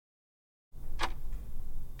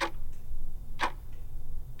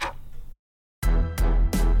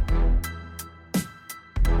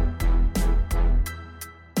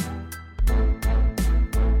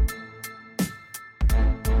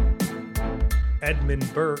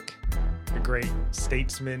Edmund Burke, the great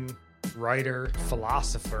statesman, writer,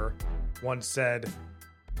 philosopher, once said,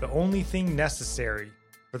 "The only thing necessary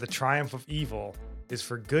for the triumph of evil is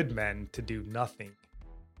for good men to do nothing."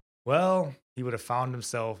 Well, he would have found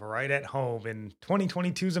himself right at home in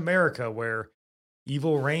 2022's America, where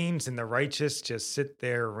evil reigns and the righteous just sit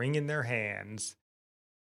there wringing their hands.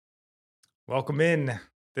 Welcome in.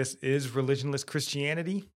 This is Religionless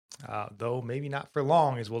Christianity, though maybe not for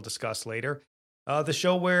long, as we'll discuss later. The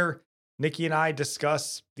show where Nikki and I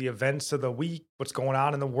discuss the events of the week, what's going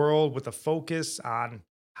on in the world, with a focus on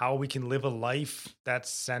how we can live a life that's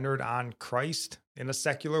centered on Christ in a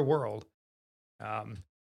secular world.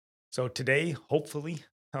 So today, hopefully,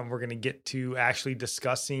 we're going to get to actually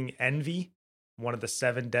discussing envy, one of the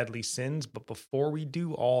 7 deadly sins. But before we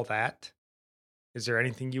do all that, is there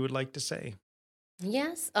anything you would like to say?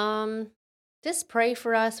 Yes, just pray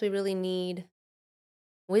for us. We really need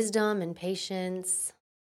wisdom and patience.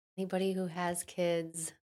 Anybody who has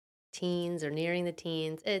kids, teens, or nearing the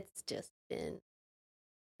teens, it's just been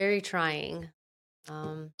very trying.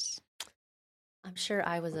 I'm sure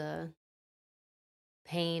I was a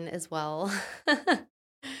pain as well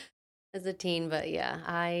as a teen, but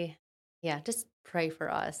just pray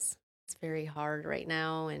for us. It's very hard right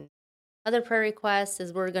now. And other prayer requests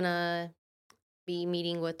is we're gonna be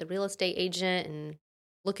meeting with the real estate agent and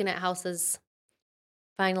looking at houses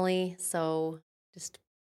finally. So just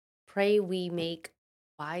pray we make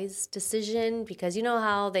wise decision, because you know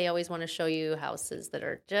how they always want to show you houses that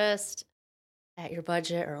are just at your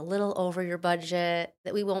budget or a little over your budget,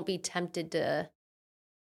 that we won't be tempted to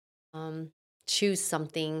choose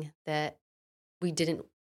something that we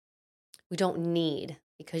don't need,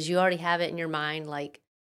 because you already have it in your mind, like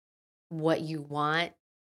what you want,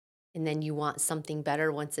 and then you want something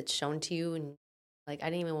better once it's shown to you. And like, I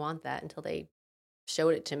didn't even want that until they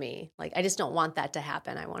showed it to me. Like, I just don't want that to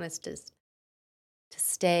happen. I want us to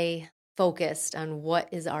stay focused on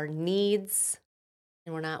what is our needs,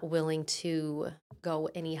 and we're not willing to go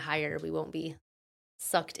any higher. We won't be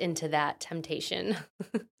sucked into that temptation.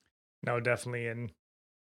 No, definitely. And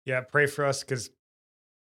yeah, pray for us, because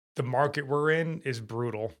the market we're in is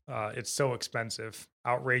brutal. It's so expensive,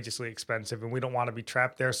 outrageously expensive, and we don't want to be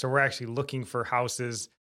trapped there. So we're actually looking for houses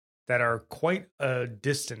that are quite a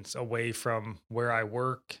distance away from where I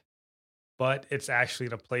work, but it's actually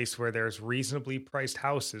in a place where there's reasonably priced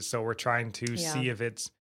houses. So we're trying to see if it's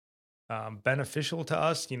beneficial to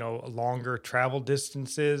us, longer travel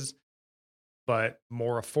distances, but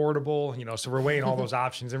more affordable, so we're weighing all those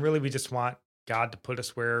options, and really we just want God to put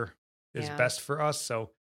us where is best for us.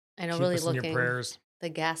 So I know, keep really us in your looking, prayers. the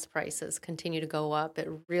gas prices continue to go up. It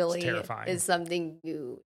really terrifying. is something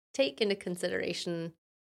you take into consideration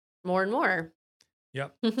more and more.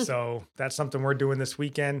 Yep. So that's something we're doing this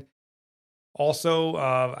weekend. Also,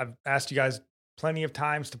 I've asked you guys plenty of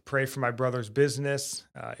times to pray for my brother's business.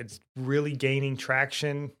 It's really gaining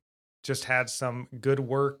traction. Just had some good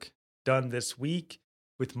work done this week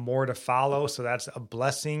with more to follow. So that's a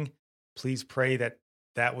blessing. Please pray that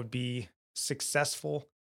that would be successful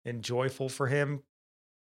and joyful for him.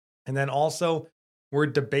 And then also, we're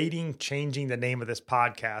debating changing the name of this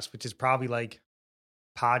podcast, which is probably like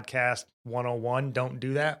Podcast 101. Don't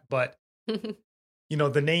do that. But,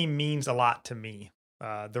 the name means a lot to me.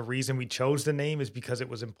 The reason we chose the name is because it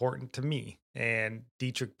was important to me. And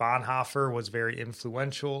Dietrich Bonhoeffer was very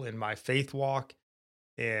influential in my faith walk.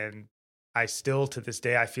 And I still, to this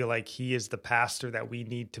day, I feel like he is the pastor that we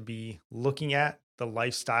need to be looking at, the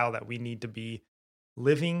lifestyle that we need to be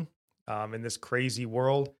living in this crazy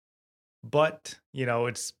world. But,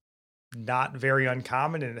 it's not very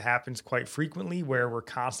uncommon, and it happens quite frequently, where we're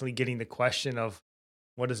constantly getting the question of,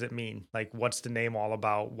 what does it mean? Like, what's the name all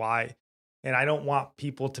about? Why? And I don't want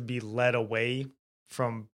people to be led away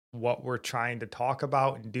from what we're trying to talk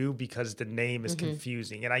about and do because the name is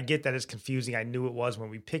confusing. And I get that it's confusing. I knew it was when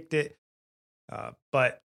we picked it.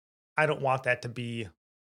 But I don't want that to be,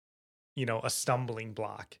 a stumbling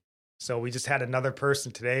block. So we just had another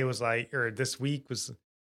person today this week was,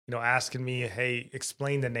 asking me, hey,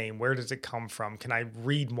 explain the name. Where does it come from? Can I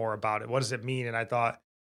read more about it? What does it mean? And I thought,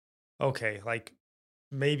 okay, like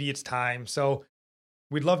maybe it's time. So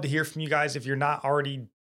we'd love to hear from you guys. If you're not already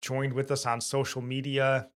joined with us on social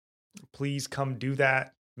media, please come do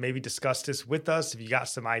that. Maybe discuss this with us. If you got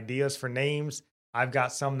some ideas for names, I've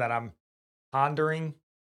got some that I'm pondering,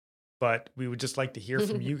 but we would just like to hear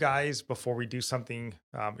from you guys before we do something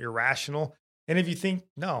irrational. And if you think,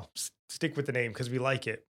 no, stick with the name because we like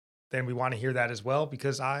it, then we want to hear that as well,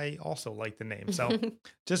 because I also like the name. So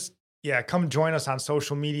just, come join us on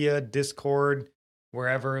social media, Discord,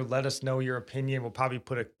 wherever. Let us know your opinion. We'll probably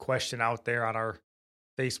put a question out there on our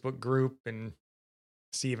Facebook group and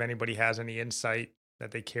see if anybody has any insight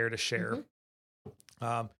that they care to share.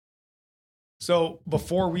 So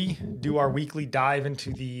before we do our weekly dive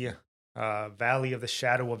into the Valley of the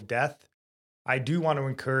Shadow of Death, I do want to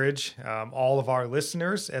encourage all of our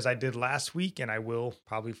listeners, as I did last week, and I will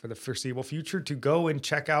probably for the foreseeable future, to go and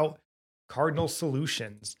check out Cardinal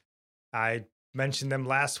Solutions. I mentioned them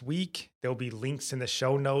last week. There'll be links in the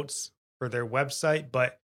show notes for their website.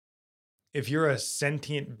 But if you're a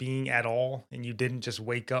sentient being at all and you didn't just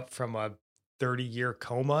wake up from a 30-year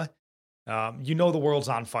coma, you know the world's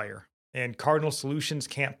on fire. And Cardinal Solutions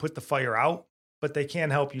can't put the fire out, but they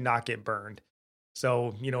can help you not get burned.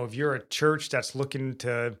 So, if you're a church that's looking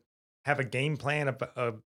to have a game plan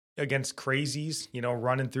against crazies,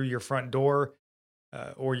 running through your front door,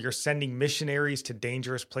 or you're sending missionaries to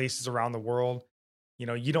dangerous places around the world,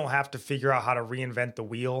 you don't have to figure out how to reinvent the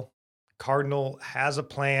wheel. Cardinal has a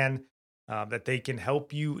plan that they can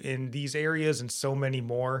help you in these areas and so many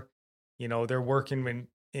more. They're working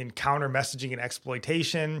in counter messaging and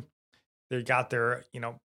exploitation. They got their,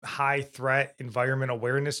 high threat environment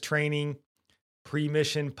awareness training,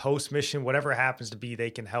 pre-mission, post-mission, whatever it happens to be, they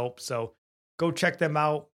can help. So go check them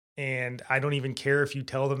out. And I don't even care if you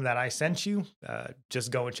tell them that I sent you.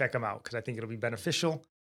 Just go and check them out because I think it'll be beneficial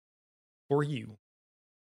for you.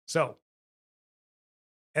 So,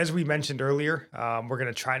 as we mentioned earlier, we're going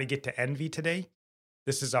to try to get to envy today.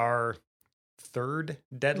 This is our third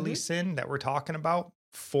deadly sin that we're talking about,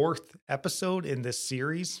 fourth episode in this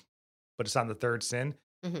series, but it's on the third sin.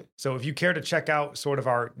 So if you care to check out sort of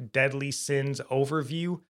our deadly sins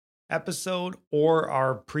overview episode or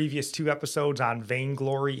our previous 2 episodes on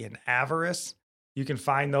vainglory and avarice, you can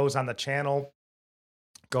find those on the channel.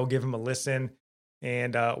 Go give them a listen.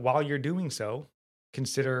 And while you're doing so,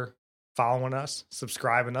 consider following us,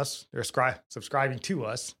 subscribing to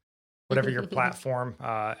us, whatever your platform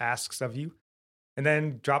asks of you. And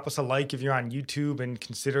then drop us a like if you're on YouTube and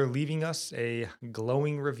consider leaving us a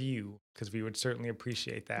glowing review because we would certainly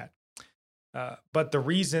appreciate that. But the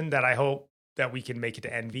reason that I hope that we can make it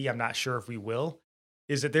to envy, I'm not sure if we will,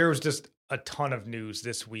 is that there was just a ton of news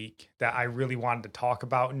this week that I really wanted to talk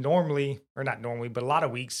about. Normally, or not normally, but a lot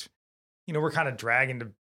of weeks, we're kind of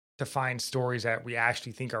dragging to find stories that we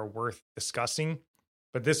actually think are worth discussing.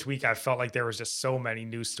 But this week, I felt like there was just so many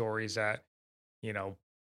news stories that,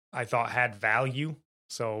 I thought had value.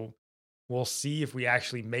 So we'll see if we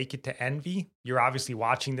actually make it to envy. You're obviously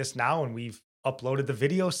watching this now and we've uploaded the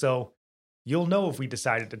video, so you'll know if we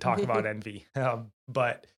decided to talk about envy.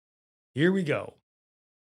 But here we go.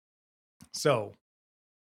 So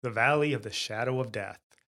the Valley of the Shadow of Death.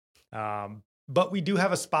 But we do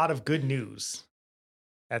have a spot of good news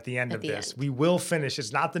at the end of this. We will finish.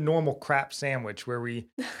 It's not the normal crap sandwich where we,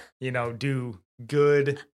 do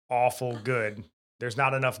good, awful, good. There's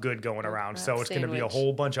not enough good going around. So it's going to be a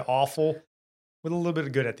whole bunch of awful with a little bit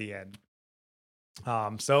of good at the end.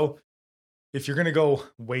 So if you're going to go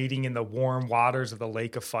wading in the warm waters of the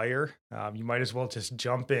lake of fire, you might as well just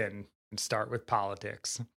jump in and start with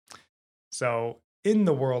politics. So in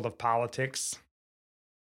the world of politics,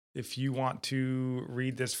 if you want to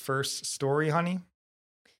read this first story, honey.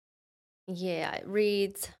 Yeah, it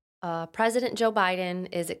reads, President Joe Biden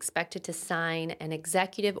is expected to sign an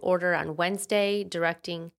executive order on Wednesday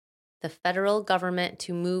directing the federal government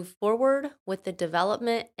to move forward with the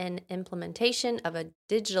development and implementation of a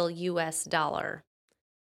digital U.S. dollar.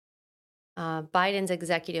 Biden's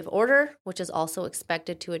executive order, which is also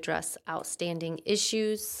expected to address outstanding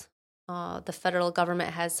issues the federal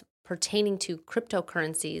government has pertaining to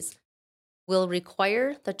cryptocurrencies, will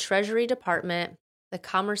require the Treasury Department, the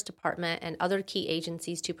Commerce Department, and other key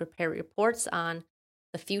agencies to prepare reports on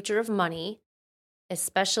the future of money,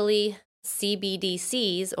 especially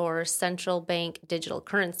CBDCs or central bank digital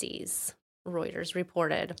currencies, Reuters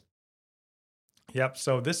reported. Yep.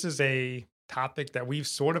 So this is a topic that we've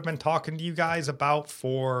sort of been talking to you guys about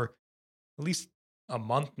for at least a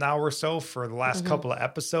month now or so for the last couple of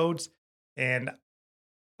episodes. And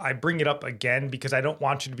I bring it up again because I don't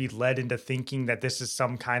want you to be led into thinking that this is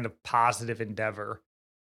some kind of positive endeavor.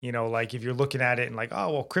 Like if you're looking at it and like,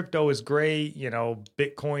 oh, well, crypto is great,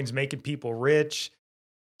 Bitcoin's making people rich.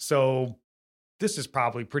 So this is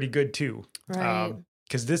probably pretty good too. Right.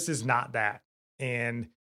 Because this is not that. And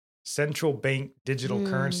central bank digital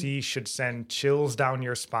currency should send chills down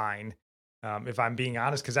your spine. If I'm being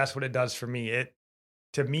honest, because that's what it does for me.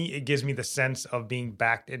 To me, it gives me the sense of being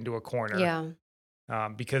backed into a corner. Yeah.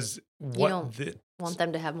 Because you don't want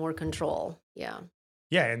them to have more control. Yeah.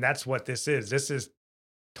 Yeah. And that's what this is. This is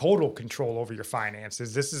total control over your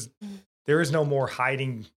finances. This is there is no more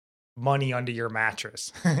hiding money under your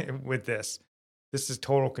mattress with this. This is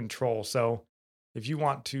total control. So if you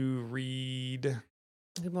want to read,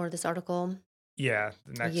 Read more of this article. yeah,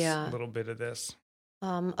 the next Yeah. little bit of this.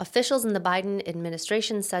 Officials in the Biden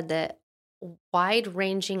administration said that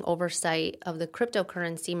wide-ranging oversight of the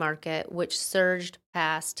cryptocurrency market, which surged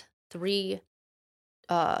past $3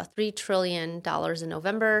 trillion in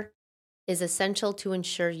November, is essential to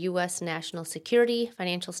ensure U.S. national security,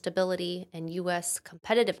 financial stability, and U.S.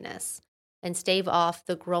 competitiveness, and stave off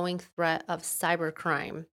the growing threat of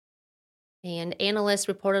cybercrime. And analysts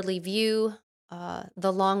reportedly view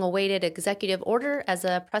the long-awaited executive order as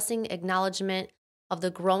a pressing acknowledgement of the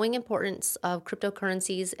growing importance of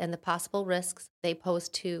cryptocurrencies and the possible risks they pose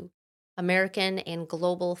to American and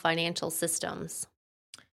global financial systems.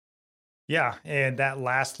 Yeah. And that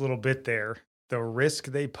last little bit there, the risk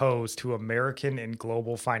they pose to American and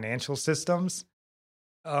global financial systems.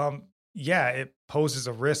 Yeah, it poses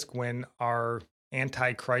a risk when our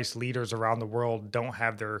antichrist leaders around the world don't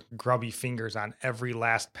have their grubby fingers on every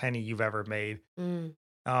last penny you've ever made.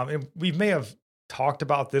 And we may have talked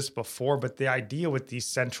about this before, but the idea with these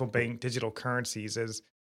central bank digital currencies is,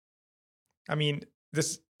 I mean,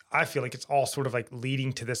 I feel like it's all sort of like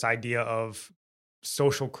leading to this idea of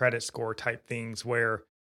social credit score type things where,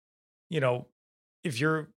 if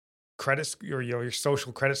your your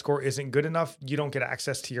social credit score isn't good enough, you don't get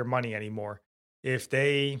access to your money anymore. If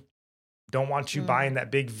they don't want you buying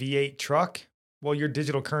that big V8 truck, well, your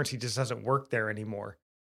digital currency just doesn't work there anymore.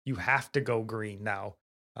 You have to go green now.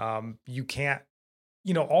 You can't,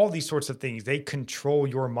 all these sorts of things, they control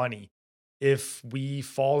your money. If we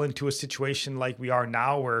fall into a situation like we are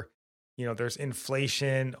now where, there's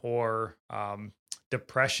inflation or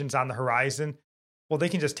depressions on the horizon, well, they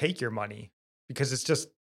can just take your money because it's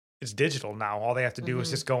digital now. All they have to do is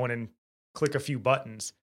just go in and click a few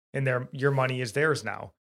buttons and your money is theirs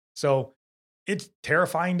now. So it's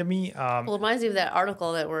terrifying to me. Well, it reminds me of that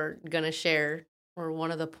article that we're going to share, where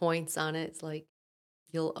one of the points on it's like,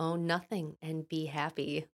 you'll own nothing and be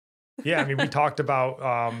happy. Yeah, I mean, we talked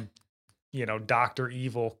about, Dr.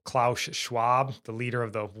 Evil Klaus Schwab, the leader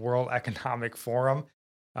of the World Economic Forum.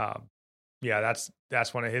 Yeah,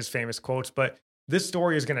 that's one of his famous quotes. But this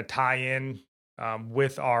story is going to tie in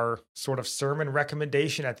with our sort of sermon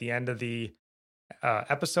recommendation at the end of the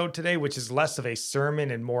episode today, which is less of a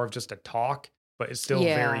sermon and more of just a talk, but it's still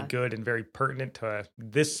very good and very pertinent to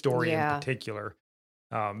this story in particular.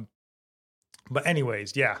 But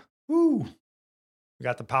anyways, yeah. Woo. We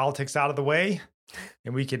got the politics out of the way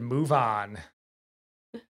and we can move on.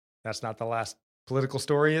 That's not the last political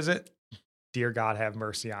story, is it? Dear God, have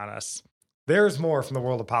mercy on us. There's more from the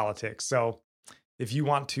world of politics. So if you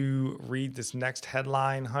want to read this next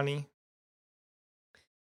headline, honey.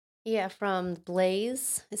 Yeah, from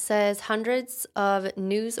Blaze. It says hundreds of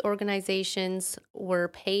news organizations were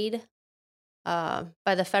paid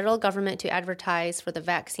by the federal government to advertise for the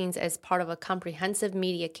vaccines as part of a comprehensive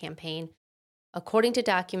media campaign. According to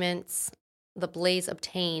documents the Blaze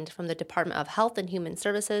obtained from the Department of Health and Human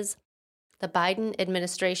Services, the Biden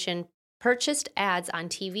administration purchased ads on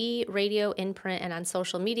TV, radio, in print, and on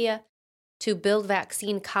social media to build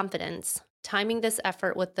vaccine confidence, timing this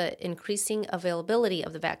effort with the increasing availability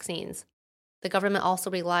of the vaccines. The government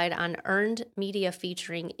also relied on earned media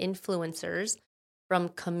featuring influencers from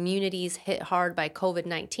communities hit hard by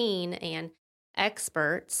COVID-19 and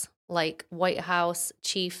experts like White House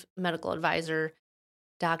Chief Medical Advisor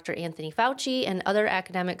Dr. Anthony Fauci and other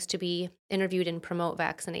academics to be interviewed and promote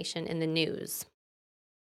vaccination in the news.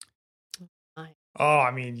 Oh,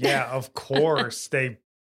 I mean, yeah, of course.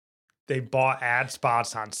 They bought ad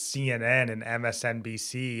spots on CNN and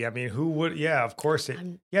MSNBC. I mean, who would? Yeah, of course.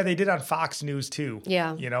 They did on Fox News too.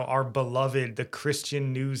 Yeah. Our beloved, the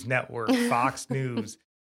Christian News Network, Fox News.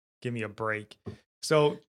 Give me a break.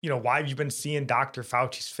 So, why have you been seeing Dr.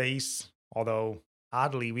 Fauci's face? Although,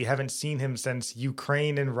 oddly, we haven't seen him since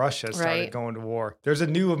Ukraine and Russia started going to war. There's a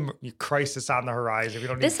new crisis on the horizon. We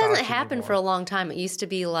don't need this hasn't happened anymore. For a long time. It used to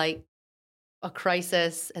be like a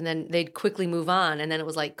crisis and then they'd quickly move on. And then it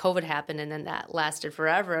was like COVID happened and then that lasted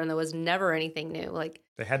forever. And there was never anything new. Like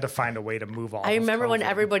they had to find a way to move on. I remember when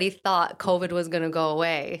everybody thought COVID was going to go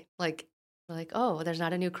away. Like, oh, there's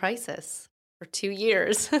not a new crisis for 2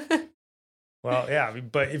 years. Well, yeah.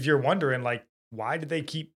 But if you're wondering, like, why did they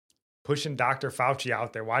keep pushing Dr. Fauci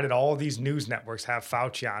out there? Why did all these news networks have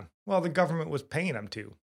Fauci on? Well, the government was paying them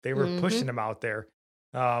to. They were pushing him out there.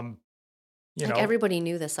 Everybody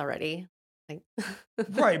knew this already.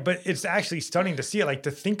 Right, but it's actually stunning to see it, like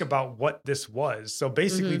to think about what this was. So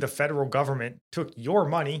basically the federal government took your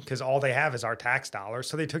money because all they have is our tax dollars.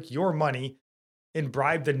 So they took your money and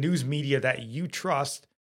bribe the news media that you trust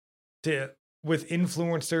to with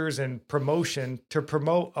influencers and promotion to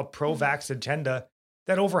promote a pro-vax agenda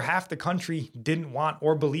that over half the country didn't want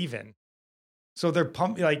or believe in. So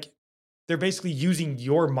they're basically using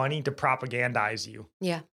your money to propagandize you.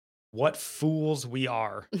 Yeah. What fools we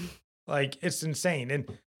are. Like, it's insane. And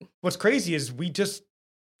what's crazy is we just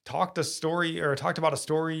talked about a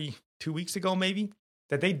story 2 weeks ago, maybe,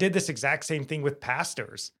 that they did this exact same thing with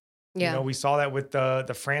pastors. Yeah. You know, we saw that with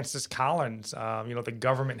the Francis Collins, the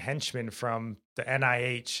government henchman from the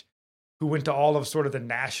NIH, who went to all of sort of the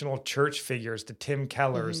national church figures, the Tim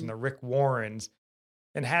Kellers and the Rick Warrens,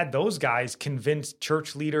 and had those guys convince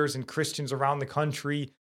church leaders and Christians around the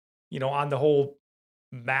country, on the whole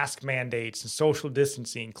mask mandates and social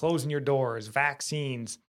distancing, closing your doors,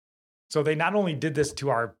 vaccines. So they not only did this to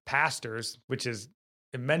our pastors, which is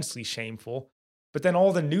immensely shameful, but then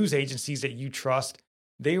all the news agencies that you trust,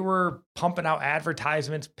 they were pumping out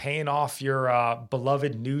advertisements, paying off your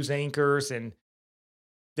beloved news anchors, and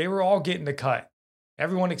they were all getting the cut.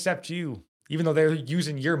 Everyone except you, even though they're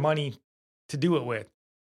using your money to do it with.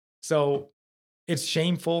 So it's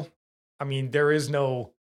shameful. I mean, there's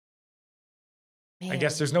no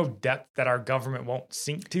depth that our government won't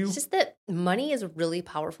sink to. It's just that money is a really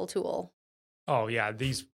powerful tool. Oh, yeah.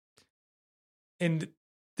 In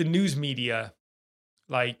the news media,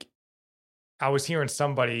 like, I was hearing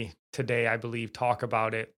somebody today, I believe, talk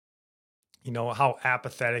about it, how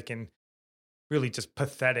apathetic and really just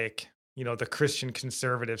pathetic, the Christian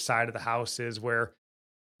conservative side of the house is, where,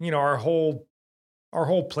 our whole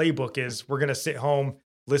playbook is we're going to sit home,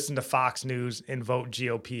 listen to Fox News, and vote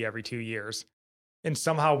GOP every 2 years. And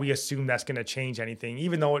somehow we assume that's going to change anything,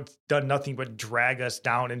 even though it's done nothing but drag us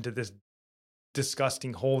down into this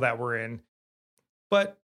disgusting hole that we're in.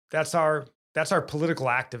 But that's our political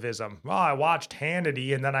activism. Well, I watched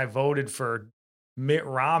Hannity and then I voted for Mitt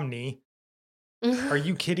Romney. Are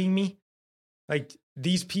you kidding me? Like,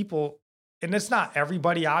 these people, and it's not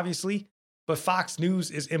everybody, obviously, but Fox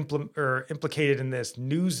News is implicated in this.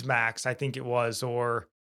 Newsmax, I think it was, or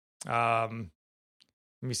let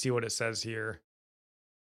me see what it says here.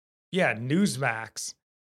 Yeah, Newsmax.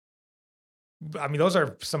 I mean, those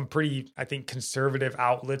are some pretty, I think, conservative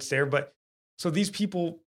outlets there. But so these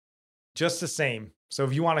people, just the same. So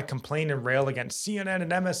if you want to complain and rail against CNN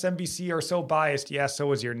and MSNBC are so biased, yeah,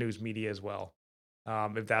 so is your news media as well,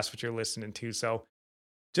 if that's what you're listening to. So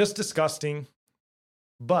just disgusting.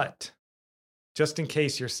 But just in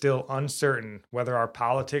case you're still uncertain whether our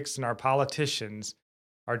politics and our politicians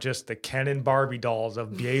are just the Ken and Barbie dolls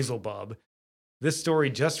of Beelzebub, this story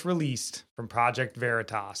just released from Project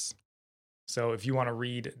Veritas. So if you want to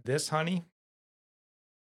read this, honey.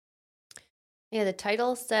 Yeah, the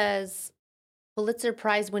title says Pulitzer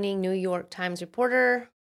Prize-winning New York Times reporter,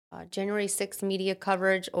 January 6th media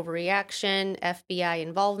coverage, overreaction, FBI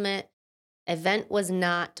involvement. Event was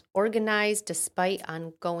not organized despite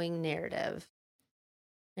ongoing narrative.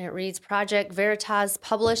 And it reads, Project Veritas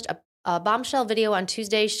published a bombshell video on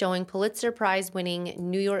Tuesday showing Pulitzer Prize-winning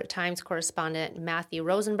New York Times correspondent Matthew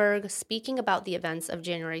Rosenberg speaking about the events of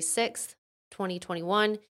January 6th,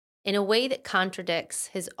 2021, in a way that contradicts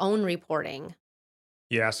his own reporting.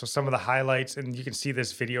 Yeah, so some of the highlights, and you can see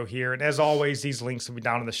this video here. And as always, these links will be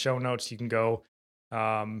down in the show notes. You can go,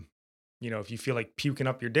 if you feel like puking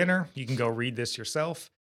up your dinner, you can go read this yourself,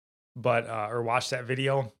 or watch that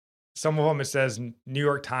video. Some of them, it says New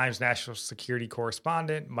York Times national security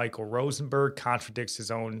correspondent Michael Rosenberg contradicts his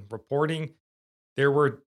own reporting. There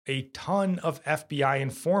were a ton of FBI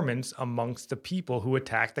informants amongst the people who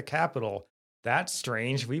attacked the Capitol. That's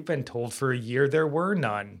strange. We've been told for a year there were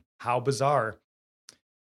none. How bizarre.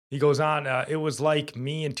 He goes on, it was like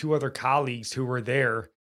me and two other colleagues who were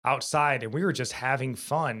there outside, and we were just having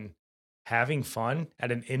fun. Having fun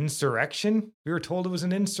at an insurrection? We were told it was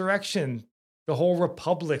an insurrection. The whole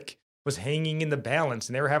republic was hanging in the balance,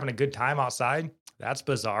 and they were having a good time outside. That's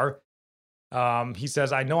bizarre. He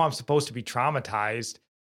says, I know I'm supposed to be traumatized,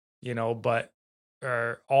 but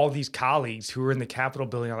all these colleagues who were in the Capitol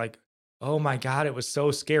building are like, oh my God, it was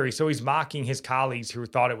so scary. So he's mocking his colleagues who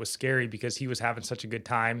thought it was scary because he was having such a good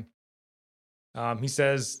time. He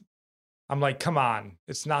says, I'm like, come on.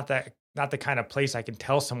 It's not the kind of place I can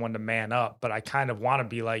tell someone to man up, but I kind of want to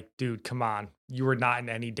be like, dude, come on. You were not in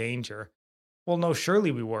any danger. Well, no,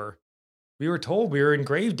 surely we were. We were told we were in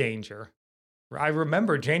grave danger. I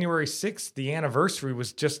remember January 6th, the anniversary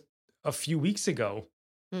was just a few weeks ago.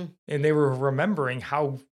 And they were remembering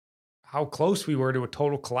how close we were to a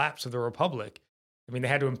total collapse of the republic. I mean, they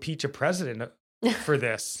had to impeach a president for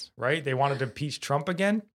this, right? They wanted to impeach Trump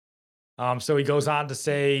again. So he goes on to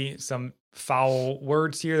say some foul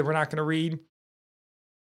words here that we're not going to read.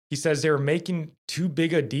 He says they were making too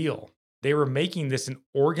big a deal. They were making this an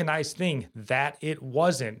organized thing that it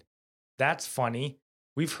wasn't. That's funny.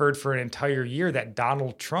 We've heard for an entire year that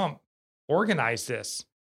Donald Trump organized this.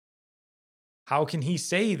 How can he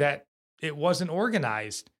say that it wasn't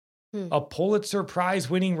organized? A Pulitzer Prize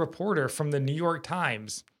winning reporter from the New York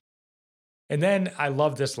Times. And then I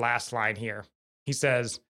love this last line here. He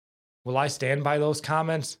says, will I stand by those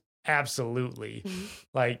comments? Absolutely.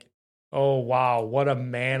 Like, oh, wow, what a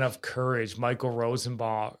man of courage Michael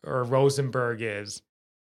Rosenberg is.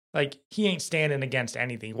 Like, he ain't standing against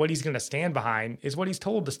anything. What he's going to stand behind is what he's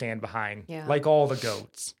told to stand behind, like all the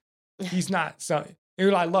goats. He's not, so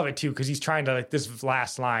I love it too, because he's trying to, like, this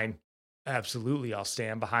last line, absolutely, I'll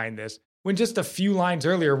stand behind this. When just a few lines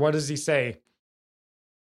earlier, what does he say?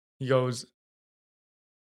 He goes,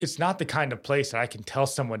 it's not the kind of place that I can tell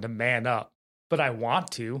someone to man up, but I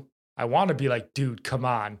want to. I want to be like, dude, come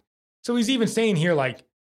on. So he's even saying here, like,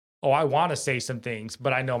 oh, I want to say some things,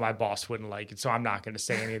 but I know my boss wouldn't like it, so I'm not going to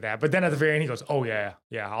say any of that. But then at the very end, he goes, oh, yeah,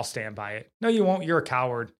 I'll stand by it. No, you won't. You're a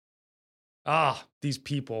coward. These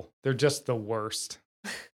people, they're just the worst.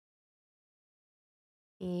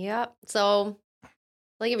 Yep. So,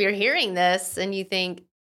 like, if you're hearing this and you think,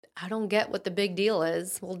 I don't get what the big deal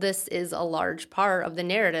is, well, this is a large part of the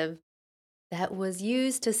narrative that was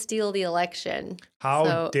used to steal the election.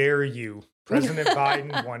 How dare you? President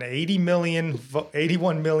Biden won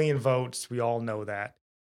 81 million votes. We all know that.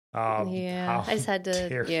 I just had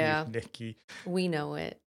to, you, Nikki. We know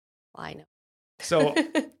it. I know. So,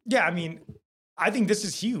 yeah, I mean, I think this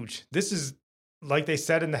is huge. This is, like they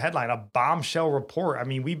said in the headline, a bombshell report. I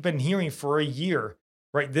mean, we've been hearing for a year,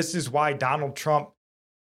 right? This is why Donald Trump,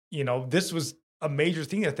 this was a major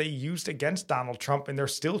thing that they used against Donald Trump, and they're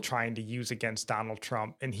still trying to use against Donald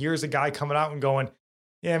Trump. And here's a guy coming out and going,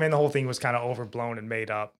 yeah, man, the whole thing was kind of overblown and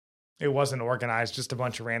made up. It wasn't organized, just a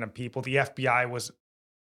bunch of random people. The FBI was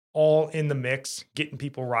all in the mix, getting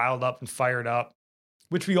people riled up and fired up,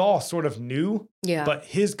 which we all sort of knew. Yeah. But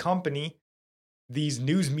his company, these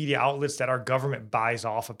news media outlets that our government buys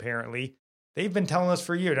off, apparently, they've been telling us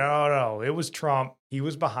for a year, no, it was Trump. He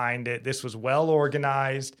was behind it. This was well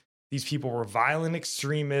organized. These people were violent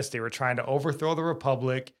extremists. They were trying to overthrow the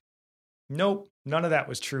republic. Nope, none of that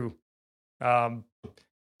was true.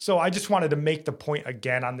 So I just wanted to make the point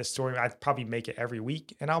again on this story. I'd probably make it every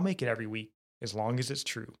week, and I'll make it every week as long as it's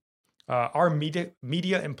true. Our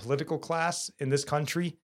media and political class in this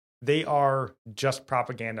country, they are just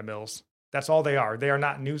propaganda mills. That's all they are. They are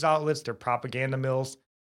not news outlets. They're propaganda mills.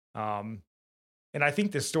 And I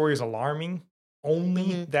think this story is alarming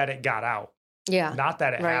only that it got out. Yeah. Not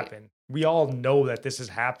that it happened. We all know that this is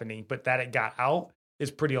happening, but that it got out is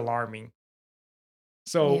pretty alarming.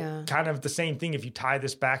 So kind of the same thing if you tie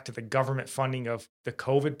this back to the government funding of the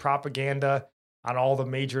COVID propaganda on all the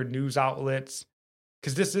major news outlets,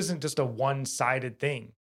 because this isn't just a one-sided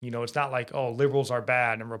thing. It's not like, oh, liberals are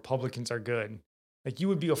bad and Republicans are good. Like, you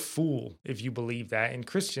would be a fool if you believe that, and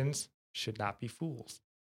Christians should not be fools.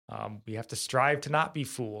 We have to strive to not be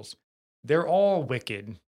fools. They're all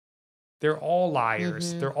wicked. They're all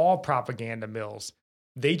liars. They're all propaganda mills.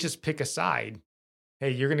 They just pick a side.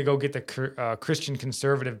 Hey, you're going to go get the Christian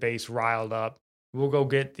conservative base riled up. We'll go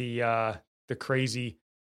get the crazy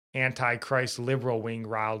anti-Christ liberal wing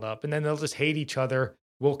riled up. And then they'll just hate each other.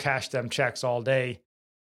 We'll cash them checks all day.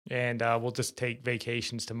 And we'll just take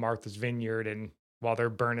vacations to Martha's Vineyard and while they're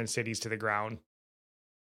burning cities to the ground.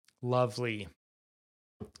 Lovely.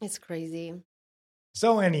 It's crazy.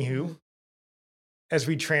 So anywho, as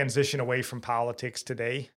we transition away from politics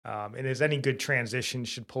today, and as any good transition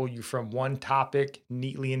should pull you from one topic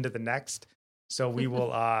neatly into the next. So we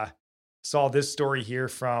will saw this story here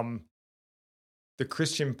from the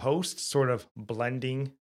Christian Post, sort of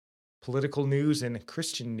blending political news and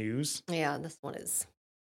Christian news. Yeah, this one is.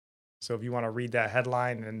 So if you want to read that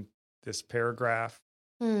headline and this paragraph.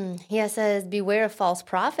 Yeah, it says, beware of false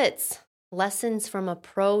prophets. Lessons from a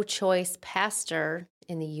pro-choice pastor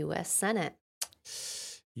in the U.S. Senate.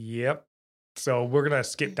 Yep. So we're going to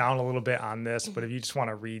skip down a little bit on this, but if you just want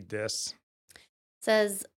to read this. It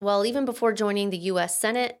says, well, even before joining the U.S.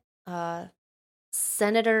 Senate,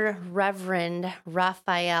 Senator Reverend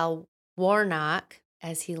Raphael Warnock,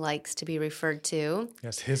 as he likes to be referred to.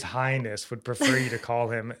 Yes, His Highness would prefer you to call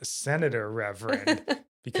him Senator Reverend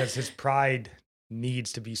because his pride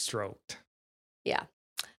needs to be stroked. Yeah.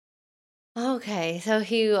 Okay, so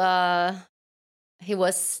he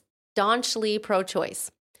was staunchly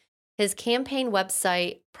pro-choice. His campaign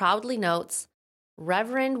website proudly notes,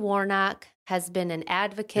 Reverend Warnock has been an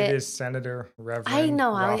advocate. It is Senator Reverend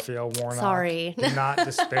Raphael Warnock. Sorry. Do not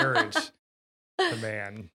disparage the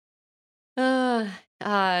man. Uh,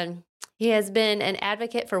 uh, he has been an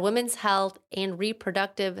advocate for women's health and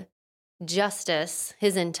reproductive justice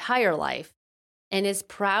his entire life and is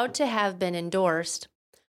proud to have been endorsed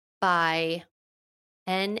by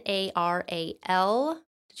NARAL.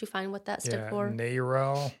 Did you find what that stood Yeah, for?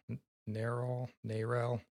 NARAL.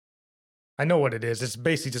 I know what it is. It's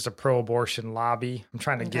basically just a pro-abortion lobby. I'm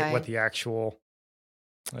trying to get what Okay. the actual,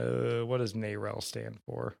 what does NARAL stand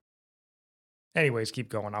for? Anyways, keep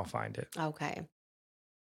going. I'll find it. Okay.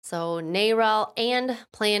 So NARAL and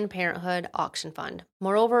Planned Parenthood Auction Fund.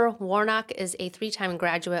 Moreover, Warnock is a 3-time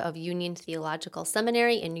graduate of Union Theological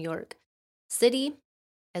Seminary in New York City.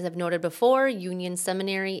 As I've noted before, Union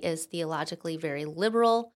Seminary is theologically very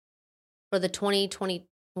liberal. For the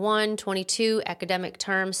 2021-22 academic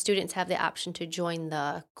term, students have the option to join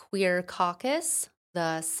the Queer Caucus,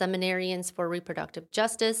 the Seminarians for Reproductive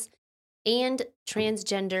Justice, and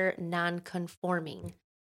Transgender Nonconforming.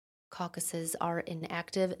 Caucuses are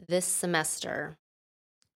inactive this semester.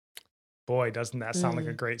 Boy, doesn't that sound like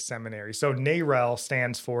a great seminary. So NARAL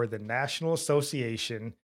stands for the National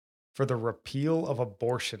Association for the Repeal of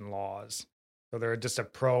Abortion Laws. So they're just a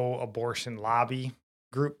pro-abortion lobby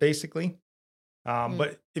group, basically.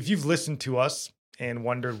 But if you've listened to us and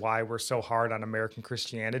wondered why we're so hard on American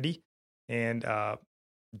Christianity and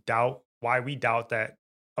doubt why we doubt that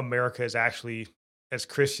America is actually as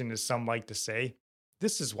Christian as some like to say,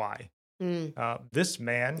 this is why. This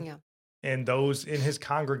man and those in his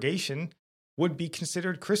congregation would be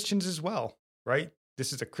considered Christians as well, right?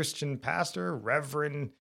 This is a Christian pastor,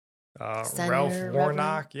 Reverend Ralph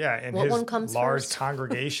Warnock, and what his large first?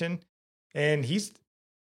 congregation. And he's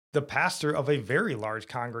the pastor of a very large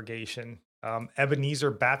congregation, Ebenezer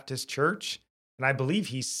Baptist Church. And I believe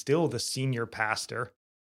he's still the senior pastor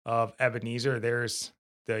of Ebenezer. There's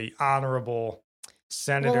the Honorable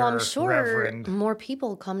Senator, well, I'm sure Reverend. more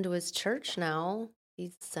people come to his church now.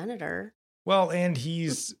 He's senator. Well, and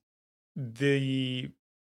he's the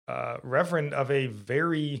Reverend of a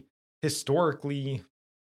very historically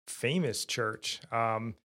famous church.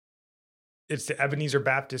 It's the Ebenezer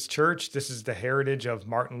Baptist Church. This is the heritage of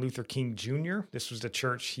Martin Luther King Jr. This was the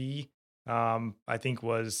church he, I think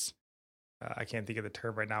was, I can't think of the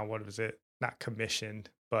term right now. What was it? Not commissioned,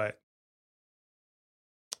 but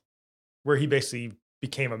where he basically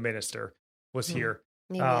became a minister was here.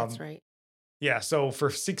 Maybe that's right. Yeah. So for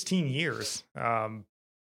 16 years,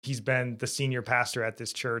 he's been the senior pastor at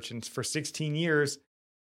this church. And for 16 years,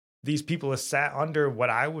 these people have sat under what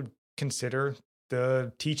I would consider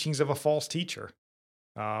the teachings of a false teacher,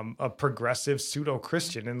 a progressive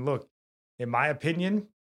pseudo-Christian. And look, in my opinion,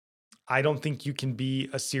 I don't think you can be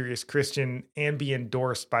a serious Christian and be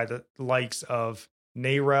endorsed by the likes of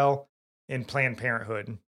NARAL and Planned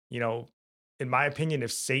Parenthood. You know, in my opinion,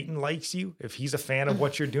 if Satan likes you, if he's a fan of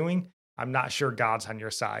what you're doing, I'm not sure God's on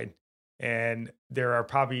your side. And there are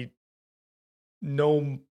probably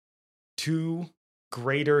no two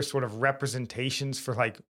greater sort of representations for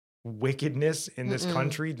like wickedness in this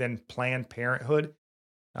country than Planned Parenthood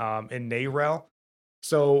and NARAL.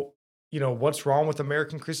 So, you know, what's wrong with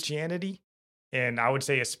American Christianity? And I would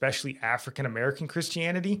say especially African American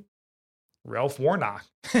Christianity, Ralph Warnock.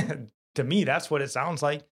 To me, that's what it sounds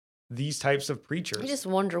like. These types of preachers. I just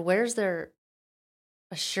wonder, where's their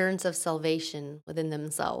assurance of salvation within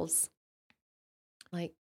themselves?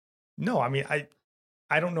 Like, no, I mean,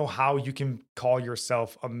 I don't know how you can call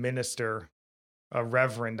yourself a minister, a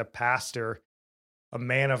reverend, a pastor, a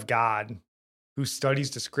man of God who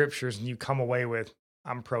studies the scriptures and you come away with,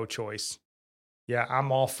 I'm pro-choice. Yeah,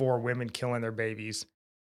 I'm all for women killing their babies.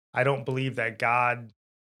 I don't believe that God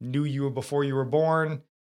knew you before you were born,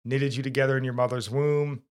 knitted you together in your mother's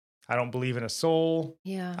womb. I don't believe in a soul.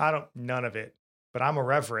 Yeah. None of it. But I'm a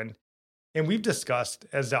reverend. And we've discussed,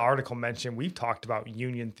 as the article mentioned, we've talked about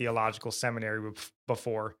Union Theological Seminary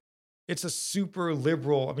before. It's a super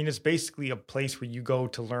liberal, I mean, it's basically a place where you go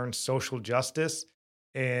to learn social justice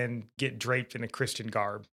and get draped in a Christian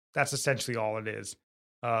garb. That's essentially all it is.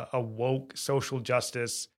 A woke social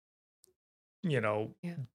justice, you know,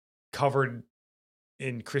 covered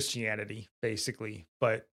in Christianity, basically.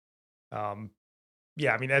 But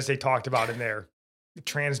yeah, I mean, as they talked about in there,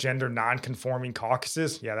 transgender non-conforming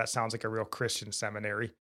caucuses. Yeah, that sounds like a real Christian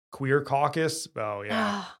seminary. Queer caucus. Oh,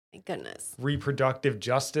 yeah. Oh, my goodness. Reproductive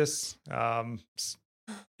justice.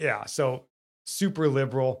 Yeah, so super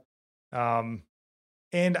liberal.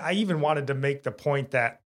 And I even wanted to make the point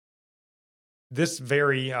that this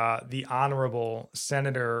very, the Honorable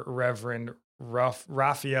Senator Reverend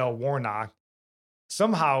Raphael Warnock,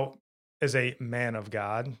 somehow as a man of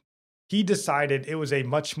God, he decided it was a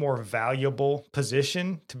much more valuable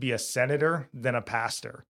position to be a senator than a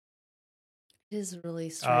pastor. It is really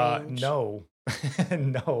strange. No,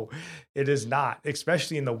 no, it is not,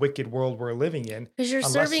 especially in the wicked world we're living in, Because you're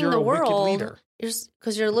unless serving you're the a wicked world. leader.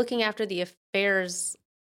 Because you're looking after the affairs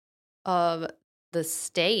of the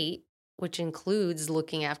state, which includes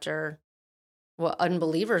looking after what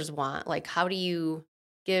unbelievers want. Like, how do you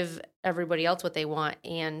give everybody else what they want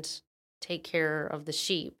and take care of the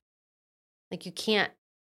sheep? Like, you can't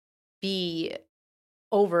be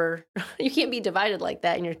you can't be divided like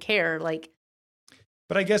that in your care. Like,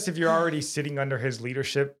 But I guess if you're already sitting under his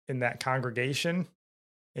leadership in that congregation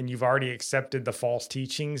and you've already accepted the false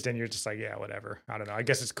teachings, then you're just like, yeah, whatever. I don't know. I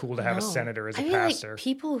guess it's cool to have a no. senator as a I mean, pastor. like,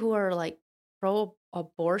 people who are like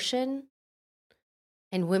pro-abortion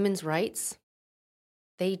and women's rights,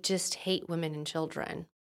 they just hate women and children.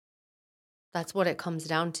 That's what it comes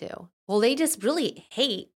down to. Well, they just really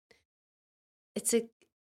hate. It's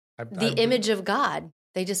the image of God.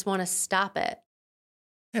 They just want to stop it.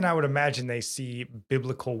 And I would imagine they see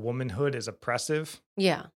biblical womanhood as oppressive.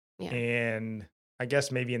 Yeah. Yeah. And I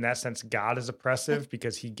guess maybe in that sense, God is oppressive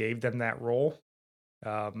because he gave them that role.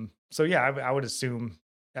 So yeah, I would assume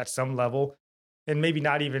at some level, and maybe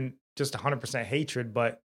not even just 100% hatred,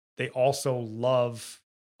 but they also love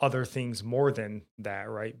other things more than that,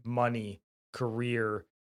 right? Money, career,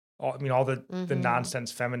 all the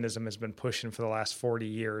nonsense feminism has been pushing for the last 40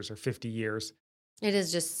 years or 50 years. It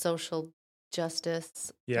is just social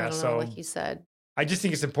justice. Yeah, I don't know, like you said. I just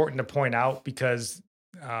think it's important to point out because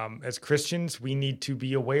as Christians, we need to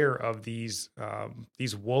be aware of these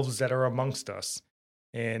wolves that are amongst us.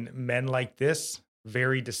 And men like this,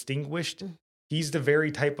 very distinguished. He's the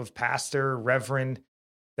very type of pastor, reverend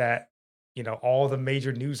that, all the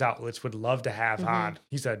major news outlets would love to have on.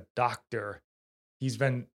 He's a doctor. He's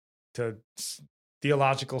been to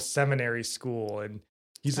theological seminary school, and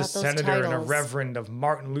he's a senator and a reverend of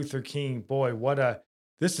Martin Luther King. Boy,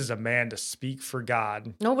 this is a man to speak for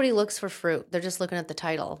God. Nobody looks for fruit. They're just looking at the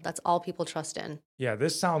title. That's all people trust in. Yeah,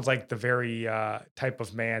 this sounds like the very type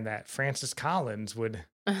of man that Francis Collins would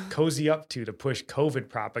cozy up to push COVID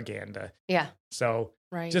propaganda. Yeah. So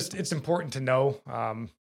just it's important to know.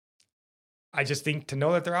 I just think to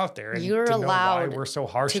know that they're out there and you're to allowed know why we're so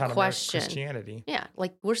harsh on American Christianity. Yeah,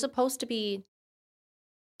 like we're supposed to be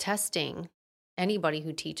testing anybody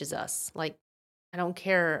who teaches us. Like, I don't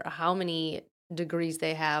care how many degrees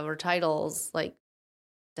they have or titles, like,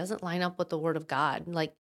 doesn't line up with the word of God.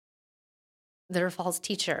 Like, they're a false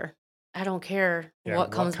teacher. I don't care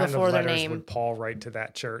what comes before their name. Would Paul write to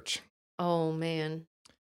that church? Oh, man.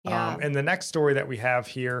 Yeah. And the next story that we have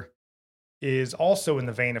here is also in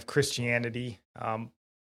the vein of Christianity,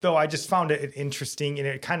 though I just found it interesting, and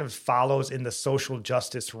it kind of follows in the social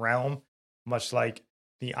justice realm, much like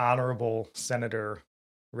the Honorable Senator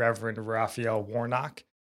Reverend Raphael Warnock.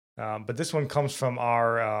 But this one comes from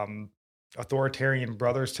our authoritarian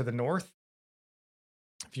brothers to the north.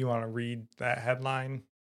 If you want to read that headline.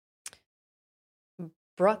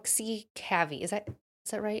 Bruxy Cavey. Is that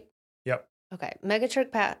right? Yep. Okay.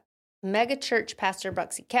 Megachurch pastor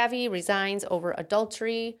Bruxy Cavey resigns over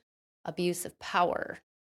adultery, abuse of power.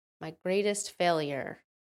 My greatest failure.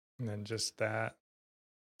 And then just that.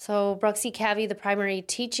 So Bruxy Cavey, the primary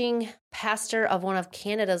teaching pastor of one of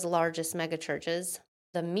Canada's largest megachurches,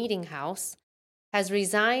 the Meeting House, has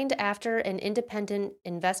resigned after an independent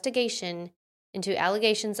investigation into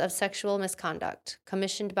allegations of sexual misconduct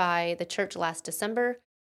commissioned by the church last December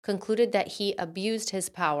concluded that he abused his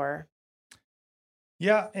power.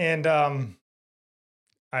 Yeah, and I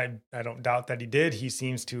don't doubt that he did. He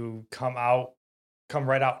seems to come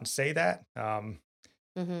right out and say that,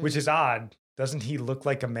 which is odd. Doesn't he look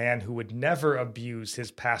like a man who would never abuse his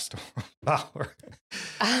pastoral power?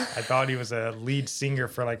 I thought he was a lead singer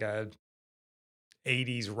for like a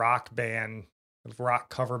 80s rock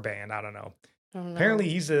cover band. I don't know. Apparently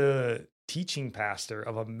he's a teaching pastor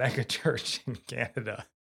of a mega church in Canada.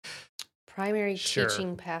 Primary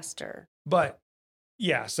teaching pastor. But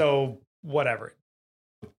yeah, so whatever.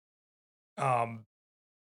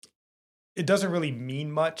 It doesn't really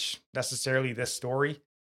mean much necessarily, this story.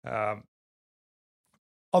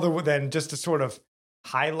 Other than just to sort of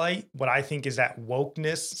highlight what I think is that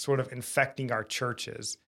wokeness sort of infecting our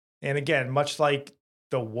churches. And again, much like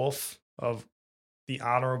the wolf of the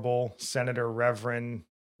Honorable Senator Reverend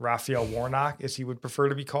Raphael Warnock, as he would prefer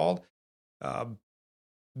to be called,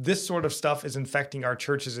 this sort of stuff is infecting our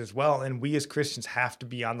churches as well. And we as Christians have to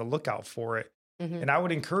be on the lookout for it. And I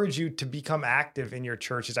would encourage you to become active in your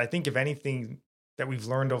churches. I think if anything that we've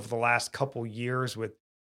learned over the last couple years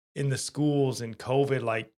in the schools and COVID,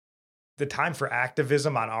 like the time for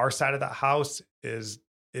activism on our side of the house is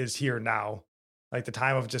here now. Like the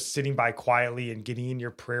time of just sitting by quietly and getting in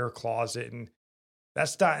your prayer closet and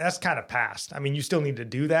that's kind of past. I mean, you still need to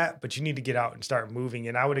do that, but you need to get out and start moving.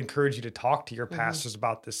 And I would encourage you to talk to your pastors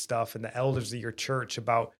about this stuff and the elders of your church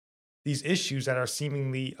about these issues that are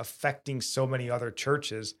seemingly affecting so many other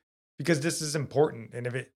churches, because this is important. And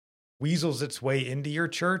if it weasels its way into your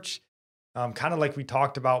church, kind of like we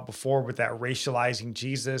talked about before with that racializing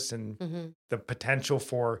Jesus and the potential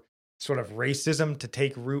for sort of racism to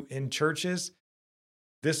take root in churches,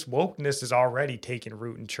 this wokeness is already taken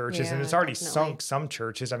root in churches, and it's already sunk some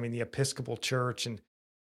churches. I mean, the Episcopal Church and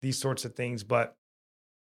these sorts of things. But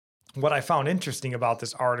what I found interesting about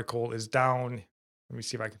this article is down, let me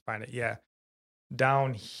see if I can find it. Yeah.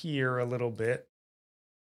 Down here a little bit.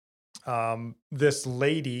 This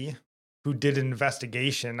lady who did an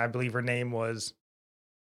investigation, I believe her name was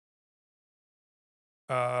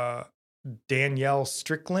Danielle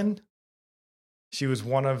Strickland. She was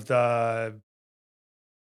one of a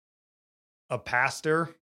pastor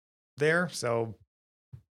there. So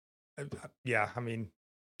yeah, I mean,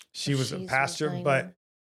 she was a pastor, but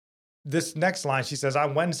this next line, she says,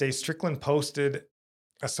 on Wednesday, Strickland posted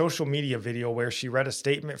a social media video where she read a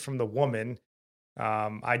statement from the woman,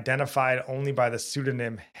 identified only by the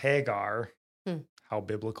pseudonym Hagar. How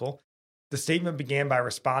biblical. The statement began by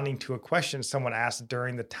responding to a question someone asked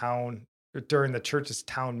during the church's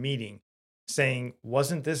town meeting, saying,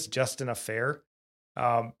 wasn't this just an affair?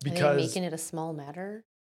 Because are they making it a small matter?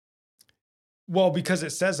 Well, because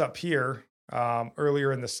it says up here,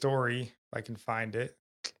 earlier in the story, if I can find it.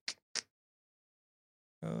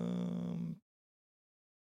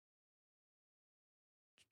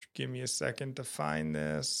 Give me a second to find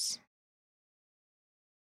this.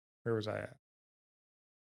 Where was I at?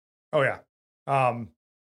 Oh, yeah.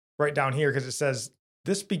 Right down here, because it says,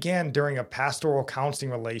 this began during a pastoral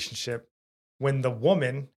counseling relationship when the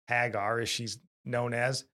woman, Hagar, as she's known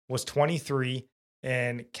as, was 23,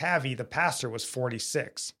 and Kavi, the pastor, was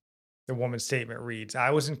 46. The woman's statement reads,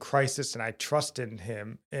 I was in crisis and I trust in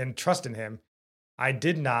him. I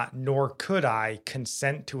did not, nor could I,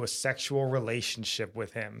 consent to a sexual relationship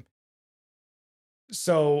with him.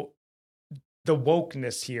 So the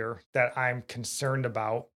wokeness here that I'm concerned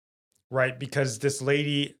about, right? Because this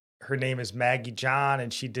lady, her name is Maggie John,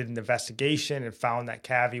 and she did an investigation and found that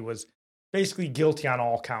Kavi was basically guilty on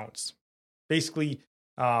all counts. Basically,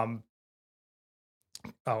 let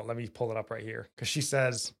me pull it up right here, because she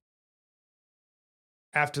says,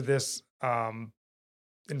 after this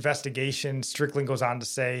investigation, Strickland goes on to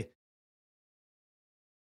say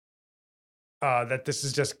that this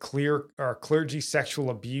is just clergy sexual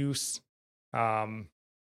abuse. And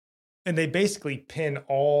they basically pin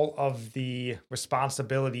all of the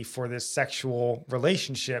responsibility for this sexual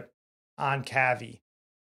relationship on Kavi.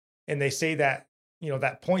 And they say that,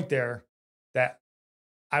 that point there, that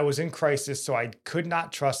I was in crisis, so I could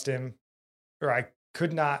not trust him, or I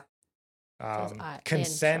could not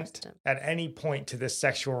consent at any point to this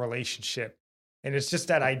sexual relationship. And it's just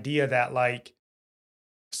that idea that like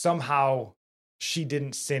somehow she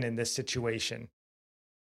didn't sin in this situation,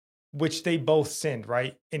 which they both sinned,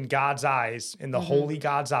 right? In God's eyes, in the holy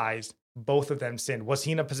God's eyes, both of them sinned. Was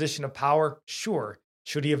he in a position of power? Sure.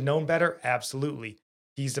 Should he have known better? Absolutely.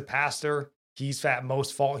 He's the pastor. He's at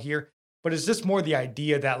most fault here. But it's just more the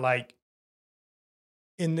idea that like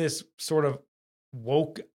in this sort of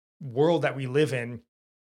woke world that we live in,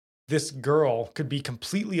 this girl could be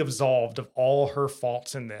completely absolved of all her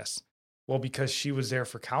faults in this. Well, because she was there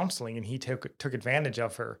for counseling and he took advantage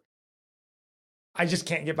of her. I just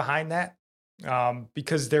can't get behind that,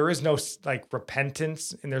 because there is no like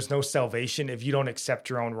repentance and there's no salvation if you don't accept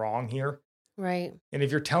your own wrong here. Right. And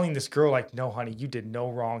if you're telling this girl like, no, honey, you did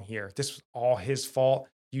no wrong here. This was all his fault.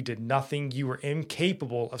 You did nothing. You were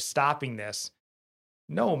incapable of stopping this.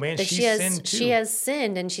 No, man, she sinned too. She has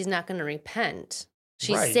sinned and she's not going to repent.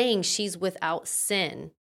 She's saying she's without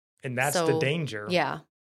sin. And that's the danger. Yeah.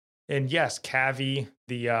 And yes, Kavi,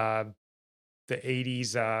 the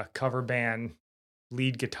 80s cover band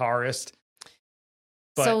lead guitarist.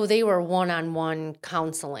 But so they were one-on-one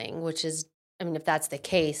counseling, which is, I mean, if that's the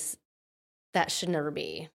case, that should never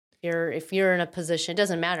be. If you're in a position, it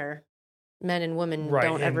doesn't matter. Men and women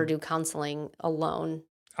don't ever do counseling alone.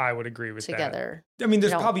 I would agree with together. That. I mean,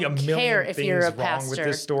 there's probably a million things wrong with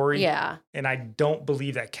this story. Yeah. And I don't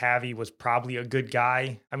believe that Kavi was probably a good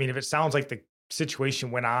guy. I mean, if it sounds like the situation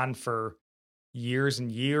went on for years and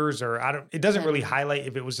years, or it doesn't really highlight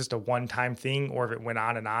if it was just a one-time thing or if it went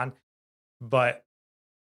on and on. But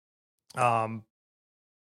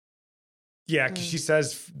yeah, because she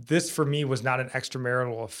says this for me was not an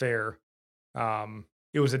extramarital affair.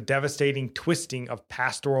 It was a devastating twisting of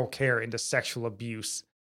pastoral care into sexual abuse.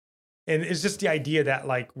 And it's just the idea that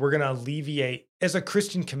like we're going to alleviate as a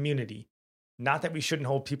Christian community, not that we shouldn't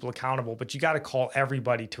hold people accountable, but you got to call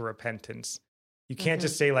everybody to repentance. You can't Mhm.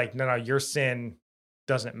 just say like, no, your sin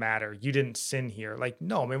doesn't matter. You didn't sin here. Like,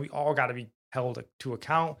 no, man, we all got to be held to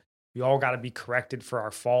account. We all got to be corrected for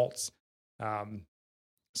our faults. Um,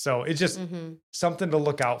 so it's just Mhm. something to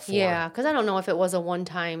look out for. Yeah, because I don't know if it was a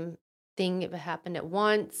one-time thing, if it happened at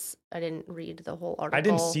once. I didn't read the whole article. I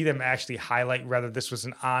didn't see them actually highlight whether this was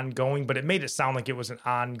an ongoing, but it made it sound like it was an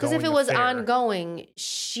ongoing Because if it was affair. ongoing,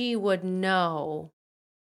 she would know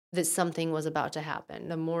that something was about to happen.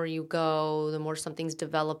 The more you go, the more something's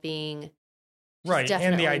developing. She's Right. And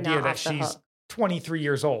definitely the idea not that off the she's hook. 23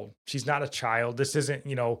 years old. She's not a child. This isn't,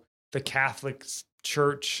 the Catholic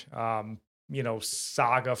Church,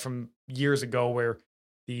 saga from years ago where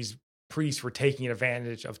these priests were taking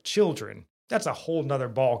advantage of children. That's a whole nother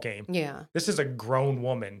ball game. Yeah. This is a grown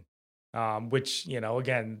woman, which,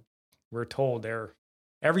 again, we're told they're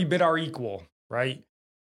every bit are equal, right?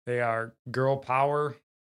 They are girl power.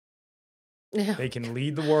 They can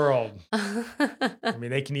lead the world. I mean,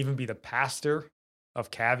 they can even be the pastor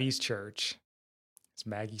of Cavi's church, as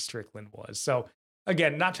Maggie Strickland was. So,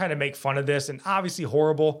 again, not trying to make fun of this and obviously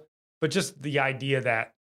horrible, but just the idea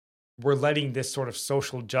that we're letting this sort of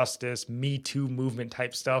social justice, Me Too movement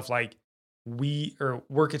type stuff, like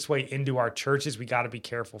work its way into our churches. We got to be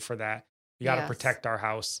careful for that. We got to Yes. protect our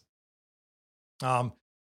house. And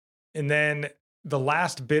then the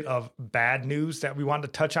last bit of bad news that we wanted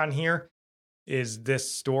to touch on here is this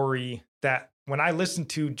story that when I listened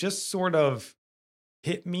to just sort of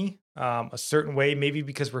hit me a certain way, maybe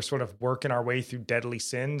because we're sort of working our way through deadly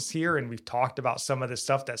sins here. And we've talked about some of the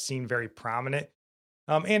stuff that seemed very prominent.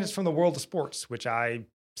 And it's from the world of sports, which I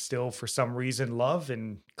still, for some reason, love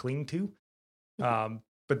and cling to.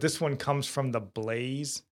 But this one comes from the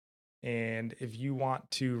Blaze. And if you want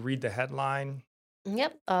to read the headline.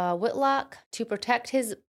 Yep. Whitlock to protect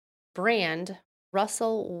his brand,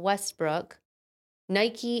 Russell Westbrook,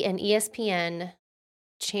 Nike and ESPN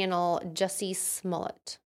channel Jussie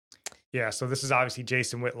Smollett. Yeah, so this is obviously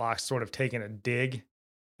Jason Whitlock sort of taking a dig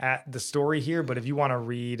at the story here. But if you want to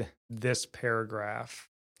read this paragraph.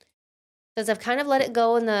 Says, I've kind of let it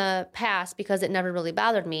go in the past because it never really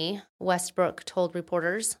bothered me, Westbrook told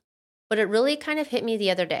reporters. But it really kind of hit me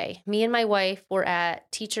the other day. Me and my wife were at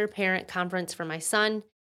teacher-parent conference for my son,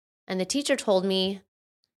 and the teacher told me,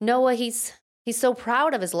 Noah, he's so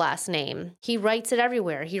proud of his last name. He writes it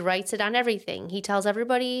everywhere. He writes it on everything. He tells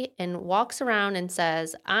everybody and walks around and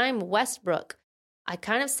says, I'm Westbrook. I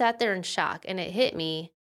kind of sat there in shock, and it hit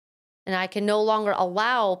me, and I can no longer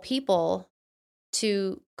allow people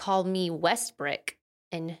to call me Westbrook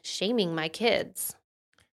and shaming my kids.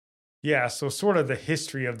 Yeah, so sort of the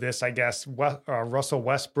history of this, I guess. Russell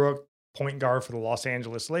Westbrook, point guard for the Los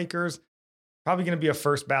Angeles Lakers, probably going to be a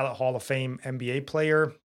first ballot Hall of Fame NBA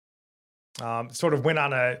player. Sort of went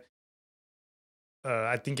on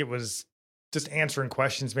I think it was just answering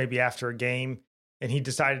questions maybe after a game. And he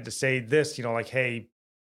decided to say this, like, hey,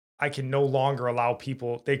 I can no longer allow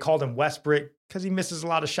people. They called him Westbrook because he misses a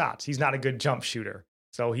lot of shots. He's not a good jump shooter.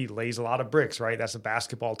 So he lays a lot of bricks, right? That's a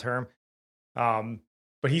basketball term.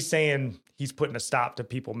 But he's saying he's putting a stop to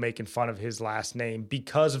people making fun of his last name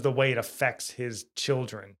because of the way it affects his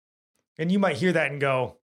children. And you might hear that and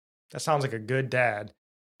go, that sounds like a good dad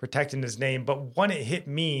protecting his name. But when it hit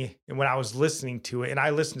me and when I was listening to it, and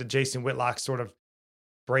I listened to Jason Whitlock sort of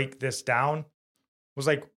break this down, was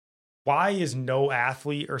like, why is no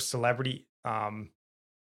athlete or celebrity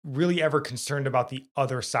really ever concerned about the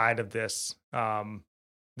other side of this,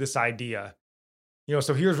 this idea?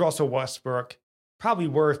 So here's Russell Westbrook, probably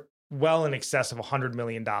worth well in excess of $100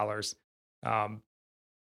 million.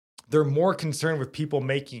 They're more concerned with people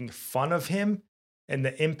making fun of him and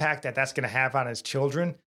the impact that that's going to have on his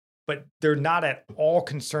children, but they're not at all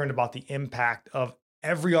concerned about the impact of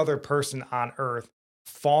every other person on earth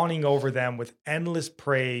fawning over them with endless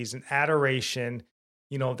praise and adoration,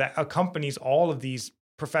 that accompanies all of these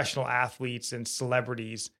professional athletes and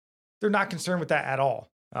celebrities. They're not concerned with that at all.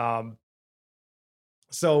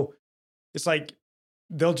 So it's like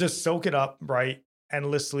they'll just soak it up, right?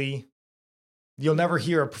 Endlessly. You'll never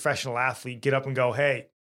hear a professional athlete get up and go, hey,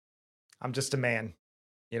 I'm just a man.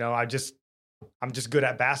 I'm just good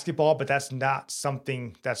at basketball, but that's not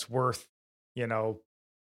something that's worth,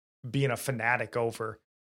 being a fanatic over.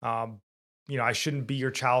 I shouldn't be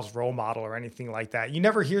your child's role model or anything like that. You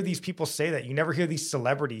never hear these people say that. You never hear these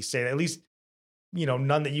celebrities say that, at least,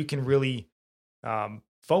 none that you can really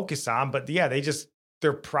focus on. But yeah,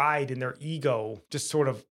 their pride and their ego just sort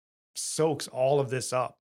of soaks all of this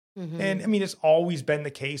up. Mm-hmm. And I mean, it's always been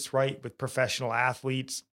the case, right? With professional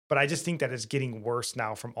athletes, but I just think that it's getting worse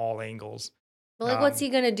now from all angles. But like, what's he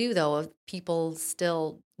gonna do though if people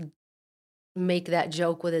still make that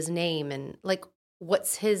joke with his name? And like,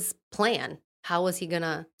 what's his plan? How is he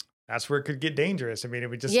gonna? That's where it could get dangerous. I mean,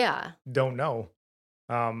 we just don't know.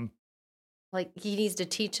 Like, he needs to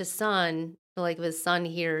teach his son. Like, if his son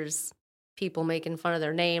hears people making fun of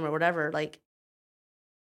their name or whatever, like,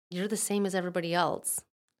 you're the same as everybody else.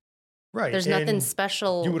 Right. There's nothing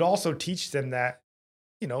special. You would also teach them that,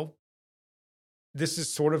 you know, this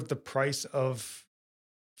is sort of the price of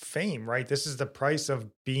fame, right? This is the price of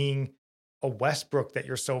being a Westbrook that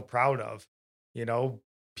you're so proud of. You know,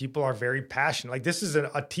 people are very passionate. Like, this is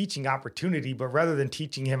a teaching opportunity, but rather than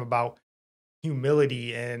teaching him about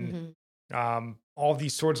humility and all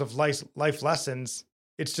these sorts of life lessons,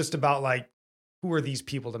 it's just about like, who are these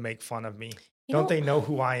people to make fun of me? Don't they know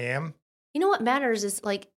who I am? You know what matters is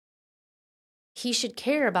like, he should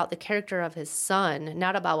care about the character of his son,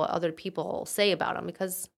 not about what other people say about him,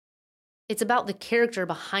 because it's about the character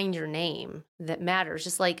behind your name that matters.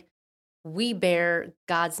 Just like we bear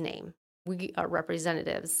God's name. We are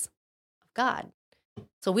representatives of God.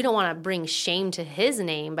 So we don't want to bring shame to his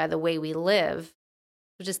name by the way we live.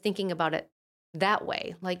 We're just thinking about it that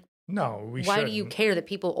way. Like, no, why do you care that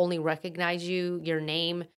people only recognize your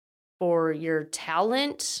name for your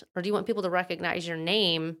talent? Or do you want people to recognize your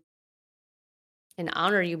name and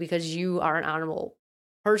honor you because you are an honorable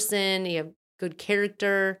person, you have good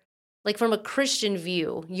character? Like, from a Christian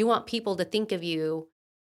view, you want people to think of you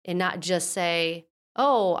and not just say,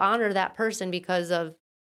 oh, honor that person because of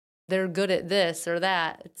they're good at this or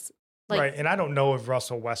that. It's like, right. And I don't know if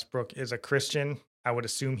Russell Westbrook is a Christian. I would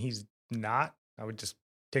assume he's not. I would just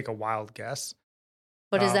take a wild guess.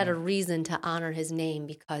 But is that a reason to honor his name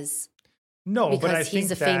because but I think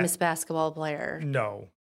he's a famous basketball player? No,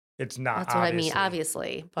 it's not. That's what I mean,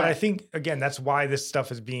 obviously. But I think, again, that's why this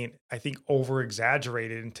stuff is being, I think,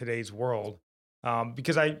 over-exaggerated in today's world.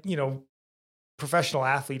 Because professional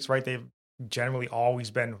athletes, right, they've generally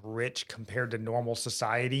always been rich compared to normal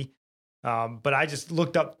society. But I just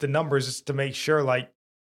looked up the numbers just to make sure, like,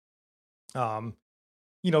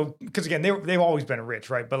 because again, they've always been rich,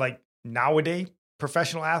 right? But like nowadays,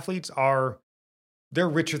 professional athletes they're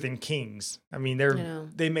richer than kings. I mean,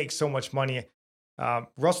 they make so much money.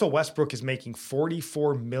 Russell Westbrook is making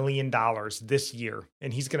 $44 million this year,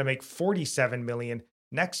 and he's going to make $47 million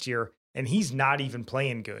next year, and he's not even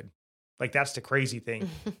playing good. Like, that's the crazy thing.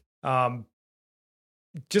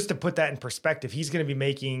 Just to put that in perspective, he's going to be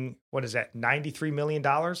making, what is that, $93 million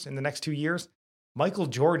in the next 2 years? Michael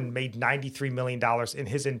Jordan made $93 million in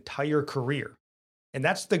his entire career. And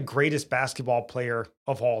that's the greatest basketball player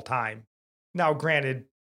of all time. Now, granted,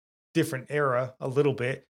 different era a little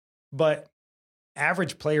bit, but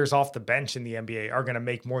average players off the bench in the NBA are going to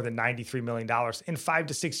make more than $93 million in 5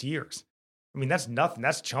 to 6 years. I mean, that's nothing.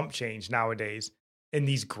 That's chump change nowadays. And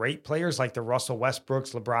these great players like the Russell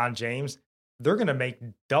Westbrooks, LeBron James, they're going to make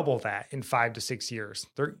double that in 5 to 6 years.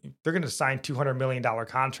 They're going to sign $200 million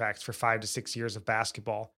contracts for 5 to 6 years of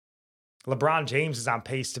basketball. LeBron James is on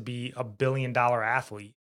pace to be $1 billion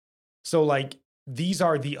athlete. So, like, these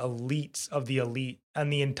are the elites of the elite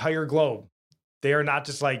on the entire globe. They are not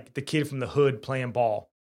just like the kid from the hood playing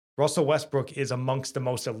ball. Russell Westbrook is amongst the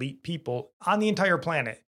most elite people on the entire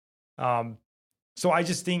planet. So I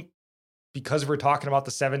just think, because we're talking about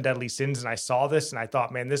the 7 deadly sins, and I saw this and I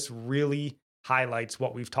thought, man, this really highlights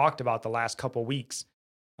what we've talked about the last couple of weeks.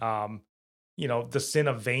 The sin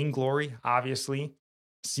of vainglory, obviously,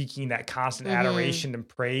 seeking that constant adoration and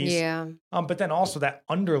praise. Yeah. But then also that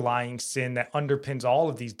underlying sin that underpins all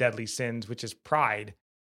of these deadly sins, which is pride.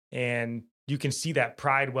 And you can see that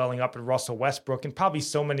pride welling up in Russell Westbrook and probably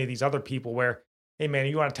so many of these other people where, hey, man,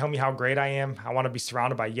 you want to tell me how great I am? I want to be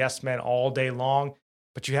surrounded by yes men all day long.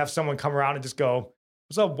 But you have someone come around and just go,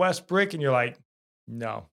 what's up, Westbrook? And you're like,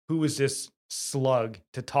 no, who is this slug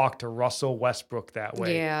to talk to Russell Westbrook that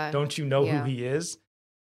way? Yeah. Don't you know who he is?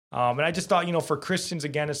 And I just thought, for Christians,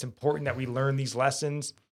 again, it's important that we learn these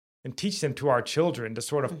lessons and teach them to our children to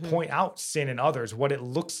sort of point out sin in others, what it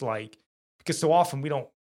looks like. Because so often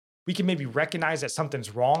we can maybe recognize that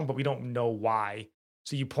something's wrong, but we don't know why.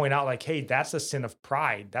 So you point out like, hey, that's a sin of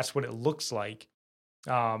pride. That's what it looks like.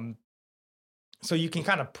 So you can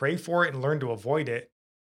kind of pray for it and learn to avoid it.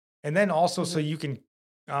 And then also so you can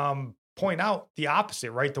point out the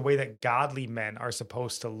opposite, right? The way that godly men are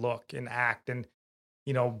supposed to look and act. And,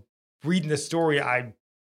 reading this story, I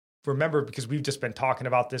remember because we've just been talking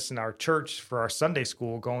about this in our church for our Sunday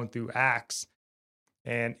school, going through Acts.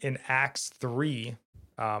 And in Acts 3,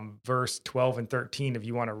 verse 12 and 13, if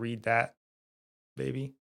you want to read that,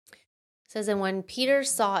 baby. It says, and when Peter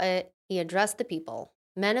saw it, he addressed the people.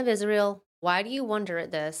 Men of Israel, why do you wonder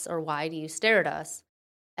at this, or why do you stare at us,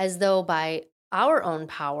 as though by our own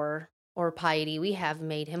power or piety we have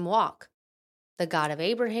made him walk? The God of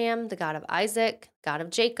Abraham, the God of Isaac, God of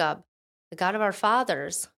Jacob, the God of our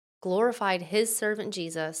fathers, glorified his servant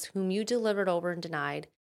Jesus, whom you delivered over and denied.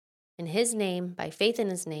 In his name, by faith in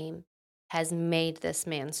his name, has made this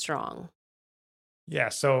man strong. Yeah,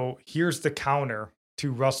 so here's the counter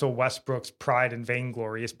to Russell Westbrook's pride and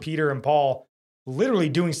vainglory is Peter and Paul literally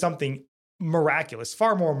doing something miraculous,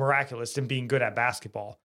 far more miraculous than being good at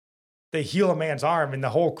basketball. They heal a man's arm and the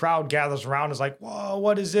whole crowd gathers around and is like, whoa,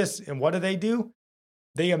 what is this? And what do?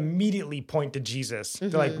 They immediately point to Jesus. They're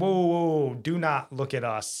like, whoa, do not look at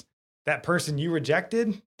us. That person you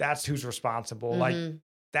rejected, that's who's responsible. Like,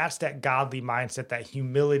 that's that godly mindset, that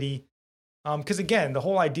humility. Because again, the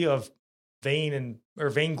whole idea of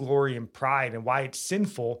vainglory and pride and why it's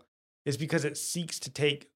sinful is because it seeks to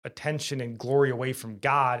take attention and glory away from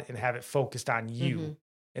God and have it focused on you.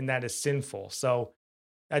 And that is sinful. So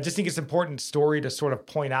I just think it's an important story to sort of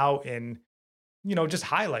point out and, just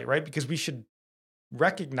highlight, right? Because we should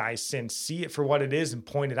recognize sin, see it for what it is and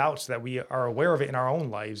point it out so that we are aware of it in our own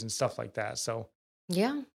lives and stuff like that. So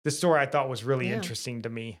yeah, this story I thought was really interesting to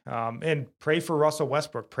me. And pray for Russell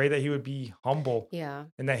Westbrook. Pray that he would be humble. Yeah.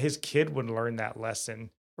 And that his kid would learn that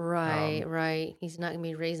lesson. Right. He's not going to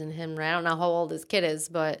be raising him right. I don't know how old his kid is,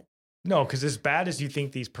 but. No, because as bad as you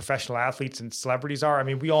think these professional athletes and celebrities are, I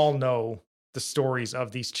mean, we all know the stories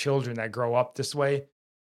of these children that grow up this way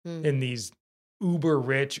in these uber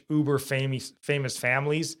rich, uber famous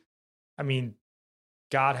families. I mean,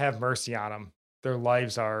 God have mercy on them. Their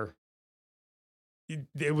lives are,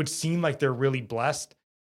 it would seem like they're really blessed.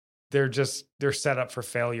 They're set up for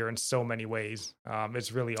failure in so many ways.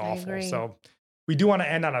 It's really awful. So we do want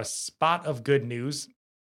to end on a spot of good news.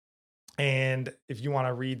 And if you want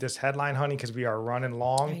to read this headline, honey, because we are running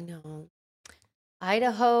long. I know.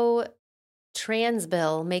 Idaho trans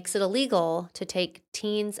bill makes it illegal to take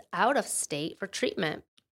teens out of state for treatment.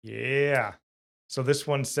 Yeah. So this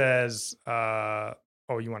one says, you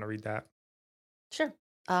want to read that? Sure.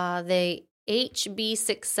 The HB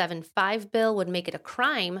 675 bill would make it a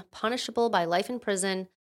crime punishable by life in prison,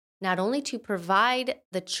 not only to provide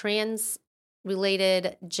the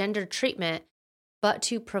trans-related gender treatment, but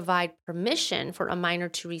to provide permission for a minor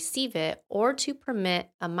to receive it or to permit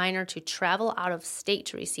a minor to travel out of state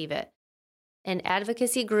to receive it. An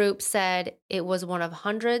advocacy group said it was one of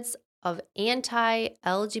hundreds of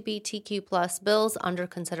anti-LGBTQ plus bills under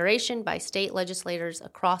consideration by state legislators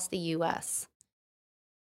across the U.S.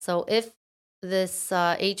 So if this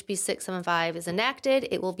HB 675 is enacted,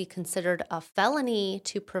 it will be considered a felony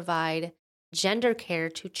to provide gender care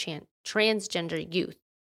to transgender youth,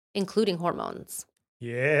 including hormones.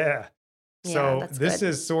 Yeah. So this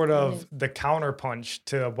is sort of the counterpunch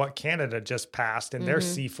to what Canada just passed in their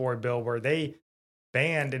C4 bill, where they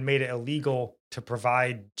banned and made it illegal to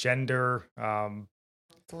provide gender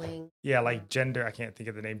counseling. Yeah, like gender, I can't think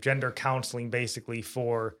of the name, gender counseling basically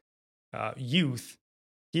for youth.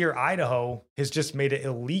 Here, Idaho has just made it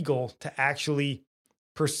illegal to actually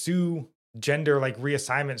pursue gender like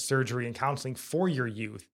reassignment surgery and counseling for your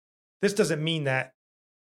youth. This doesn't mean that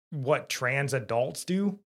what trans adults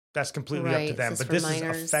do, that's completely up to them. But this is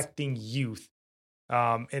affecting youth.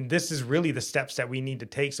 And this is really the steps that we need to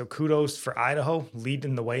take. So kudos for Idaho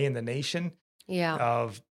leading the way in the nation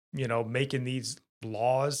of, making these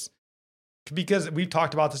laws. Because we've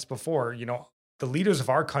talked about this before, the leaders of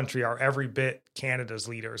our country are every bit Canada's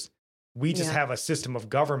leaders. We just have a system of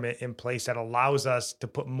government in place that allows us to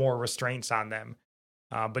put more restraints on them.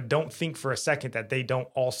 But don't think for a second that they don't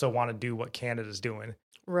also want to do what Canada's doing.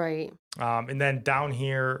 Right. And then down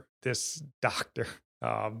here, this doctor,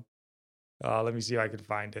 let me see if I can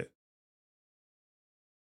find it.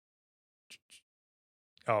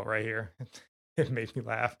 Oh, right here. It made me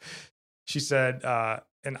laugh. She said,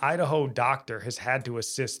 an Idaho doctor has had to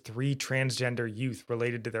assist 3 transgender youth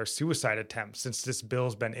related to their suicide attempts since this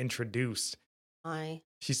bill's been introduced.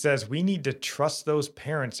 She says, we need to trust those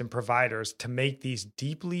parents and providers to make these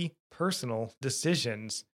deeply personal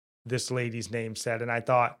decisions, this lady's name said. And I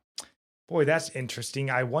thought, boy, that's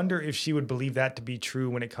interesting. I wonder if she would believe that to be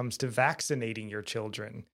true when it comes to vaccinating your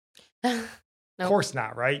children. Nope. Of course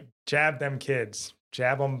not, right? Jab them kids.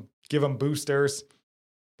 Jab them, give them boosters.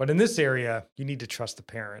 But in this area, you need to trust the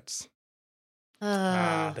parents.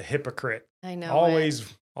 The hypocrite. I know.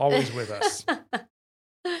 Always with us.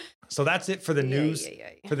 So that's it for the news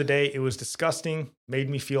for the day. It was disgusting, made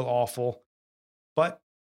me feel awful, but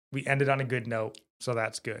we ended on a good note. So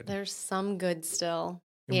that's good. There's some good still.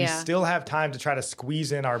 And we still have time to try to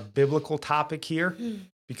squeeze in our biblical topic here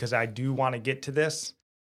because I do want to get to this.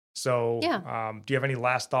 So, Yeah. do you have any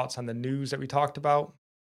last thoughts on the news that we talked about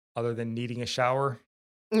other than needing a shower?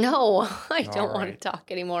 No, I All don't want to right.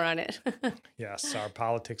 talk anymore on it. Yes, our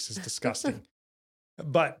politics is disgusting.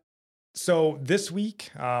 But so this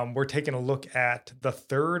week, we're taking a look at the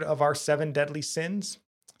third of our seven deadly sins.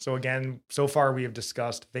 So again, so far we have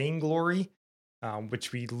discussed vainglory,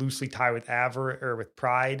 which we loosely tie with or with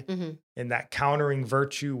pride, Hmm. and that countering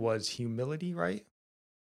virtue was humility, right?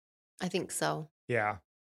 I think so. Yeah.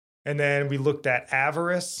 And then we looked at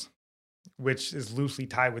avarice, which is loosely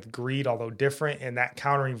tied with greed, although different, and that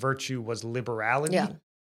countering virtue was liberality. Yeah. Right.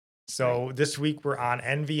 So this week we're on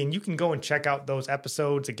envy, and you can go and check out those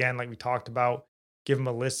episodes again, like we talked about. Give them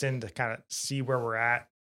a listen to kind of see where we're at.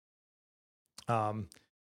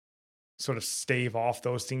 Sort of stave off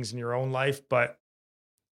those things in your own life. But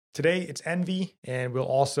today it's envy, and we'll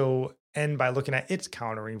also end by looking at its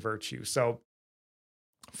countering virtue. So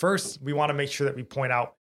first, we want to make sure that we point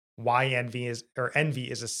out why envy is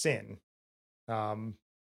a sin. And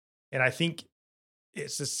I think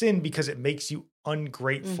it's a sin because it makes you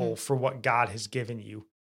ungrateful Hmm. for what God has given you.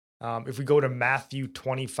 If we go to Matthew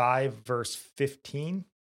 25, verse 15,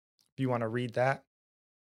 if you want to read that.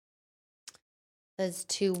 Says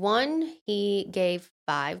to one, he gave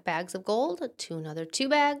 5 bags of gold, to another 2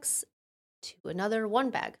 bags, to another 1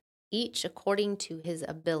 bag, each according to his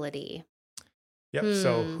ability. Yep.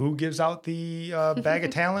 So Hmm. who gives out the bag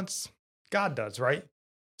of talents? God does, right?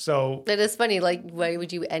 So It is funny. Like, why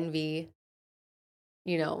would you envy,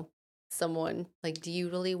 you know, someone? Like, do you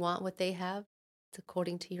really want what they have? It's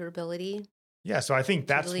according to your ability. yeah, so I think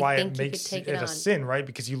Do you that's really why it think you could makes take it it a on? sin, right?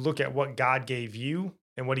 Because you look at what God gave you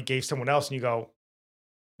and what he gave someone else, and you go,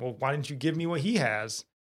 well, why didn't you give me what he has?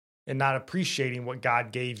 And not appreciating what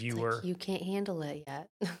God gave It's you, like or you can't handle it yet.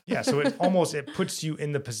 yeah, so it puts you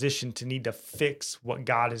in the position to need to fix what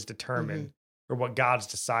God has Hmm. determined or what God's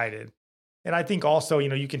decided. And I think also,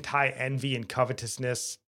 you can tie envy and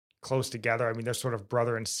covetousness close together. I mean, they're sort of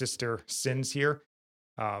brother and sister sins here.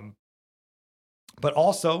 Um, but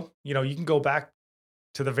also, you can go back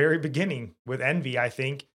to the very beginning with envy, I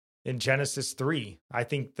think, in Genesis 3. I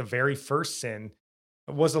think the very first sin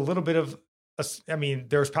was a little bit of, I mean,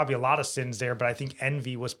 there's probably a lot of sins there, but I think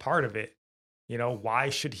envy was part of it. Why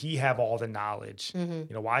should he have all the knowledge? Hmm.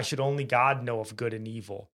 Why should only God know of good and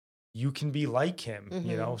evil? You can be like him,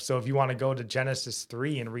 Hmm. So if you want to go to Genesis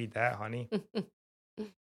 3 and read that, honey.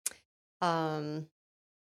 um,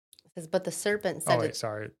 it says, but the serpent Oh, said wait, it.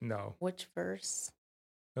 sorry. No. Which verse?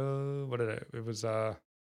 What did it was,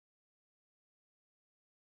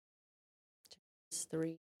 It's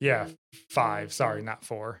three. yeah, 5. Sorry, Mhm. not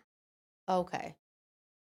 4. Okay.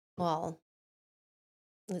 Well,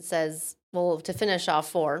 it says, well, to finish off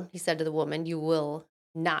 4, he said to the woman, you will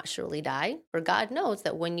not surely die, for God knows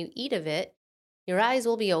that when you eat of it, your eyes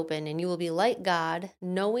will be open and you will be like God,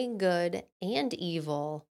 knowing good and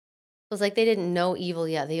evil. It was like they didn't know evil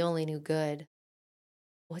yet. They only knew good.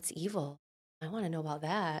 What's evil? I want to know about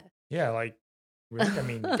that. Yeah, like, really? I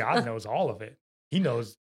mean, God knows all of it. He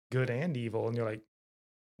knows good and evil. And you're like,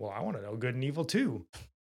 well, I want to know good and evil too.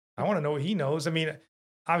 I want to know what he knows. I mean,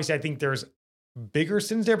 obviously, I think there's bigger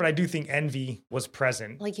sins there, but I do think envy was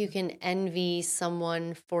present. Like you can envy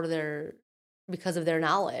someone because of their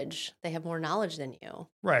knowledge. They have more knowledge than you.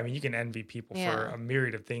 Right. I mean, you can envy people for Yeah. a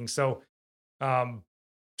myriad of things. So, um,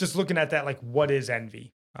 just looking at that, like, what is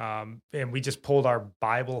envy? And we just pulled our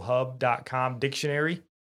BibleHub.com dictionary,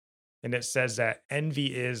 and it says that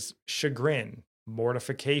envy is chagrin,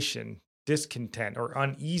 mortification, discontent, or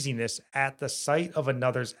uneasiness at the sight of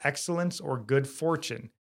another's excellence or good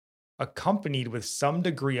fortune, accompanied with some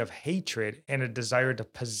degree of hatred and a desire to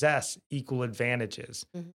possess equal advantages.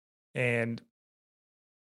 Mhm. And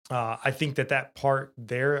I think that part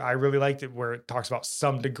there, I really liked it where it talks about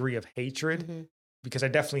some degree of hatred, Mhm. because I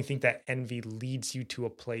definitely think that envy leads you to a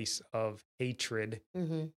place of hatred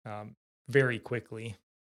Mhm. very quickly.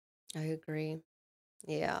 I agree.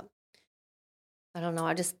 Yeah. I don't know.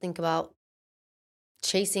 I just think about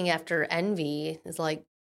chasing after envy is like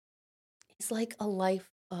it's like a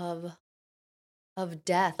life of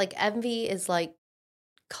death. Like envy is like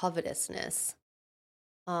covetousness.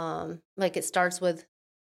 Like it starts with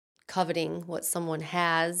coveting what someone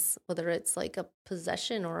has, whether it's like a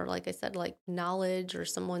possession or like I said, like knowledge or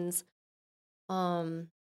someone's um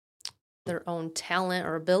their own talent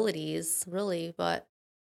or abilities, really. But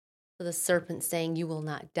for the serpent saying you will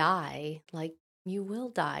not die, like you will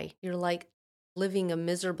die. You're like living a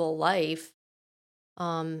miserable life,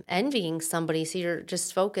 envying somebody. So you're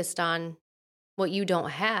just focused on what you don't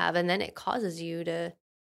have, and then it causes you to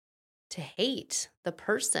hate the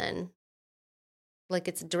person. Like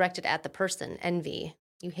it's directed at the person, envy.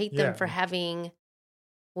 You hate them Yeah. for having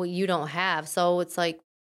what you don't have. So it's like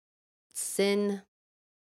sin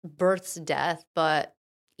births death, but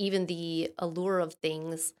even the allure of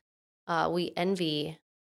things we envy,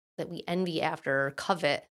 that we envy after, or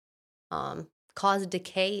covet, cause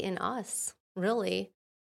decay in us, really.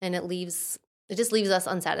 And it just leaves us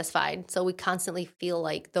unsatisfied. So we constantly feel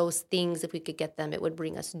like those things, if we could get them, it would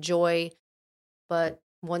bring us joy. But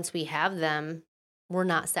once we have them, we're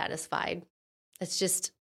not satisfied. It's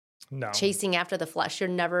just No. chasing after the flesh. You're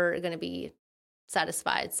never going to be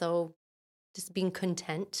satisfied. So just being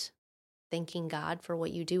content, thanking God for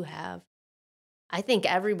what you do have. I think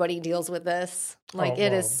everybody deals with this. Like,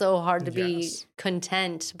 it is so hard to be yes.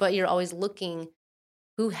 content, but you're always looking,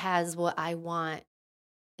 who has what I want?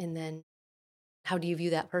 And then how do you view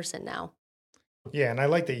that person now? Yeah, and I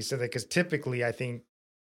like that you said that, because typically I think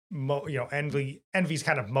envy's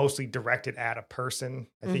kind of mostly directed at a person.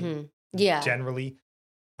 I think Yeah. generally.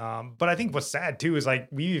 But I think what's sad too is like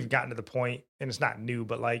we've gotten to the point, and it's not new,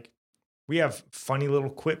 but like we have funny little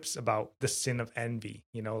quips about the sin of envy.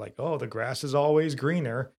 Like, oh, the grass is always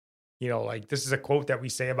greener. Like this is a quote that we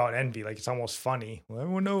say about envy. Like it's almost funny. Well,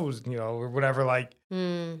 everyone knows, or whatever. Like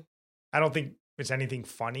I don't think it's anything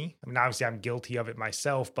funny. I mean, obviously I'm guilty of it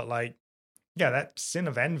myself, but like, yeah, that sin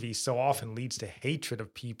of envy so often leads to hatred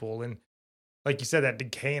of people. And like you said, that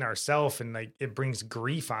decay in ourselves, and like it brings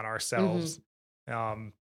grief on ourselves.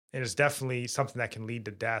 It is definitely something that can lead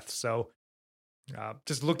to death. So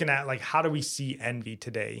just looking at like, how do we see envy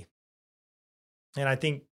today? And I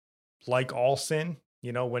think like all sin,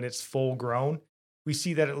 when it's full grown, we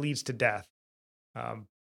see that it leads to death.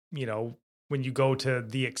 When you go to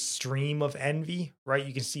the extreme of envy, right?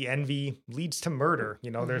 You can see envy leads to murder.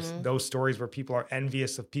 There's those stories where people are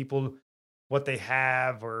envious of people, what they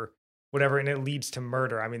have or whatever, and it leads to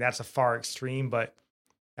murder. I mean, that's a far extreme, but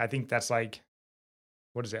I think that's like,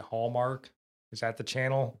 what is it? Hallmark? Is that the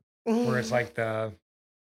channel where it's like the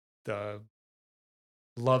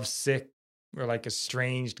lovesick or like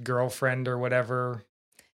estranged girlfriend or whatever,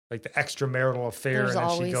 like the extramarital affair, There's and then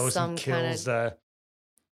she always goes some and kills the.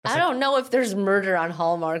 I don't know if there's murder on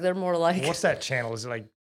Hallmark. They're more like, What's that channel? Is it like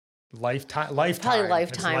Lifetime? Probably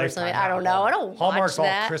Lifetime or something. I don't know. I don't Hallmark's watch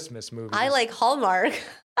that. all Christmas movies. I like Hallmark.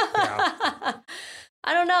 Yeah.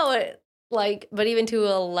 I don't know. But even to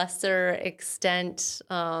a lesser extent,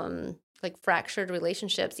 like fractured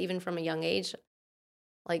relationships, even from a young age,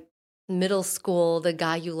 like middle school, the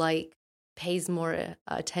guy you like pays more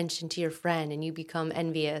attention to your friend, and you become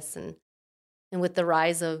envious. And with the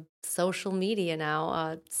rise of social media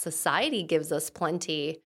now, society gives us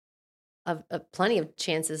plenty of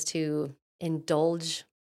chances to indulge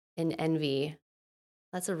in envy.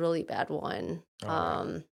 That's a really bad one.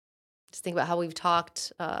 Just think about how we've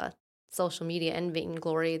talked social media and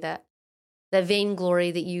vainglory. That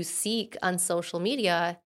vainglory that you seek on social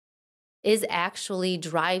media is actually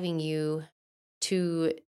driving you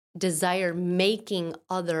to desire making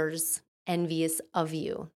others envious of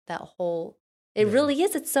you. It really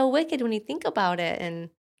is. It's so wicked when you think about it. And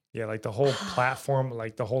yeah, like the whole platform,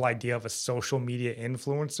 like the whole idea of a social media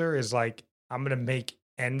influencer is like, I'm going to make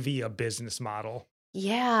envy a business model.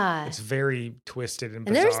 Yeah. It's very twisted and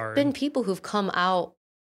bizarre. And there's been people who've come out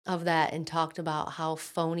of that and talked about how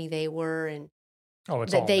phony they were, and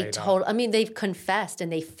it's all made up. I mean, they've confessed and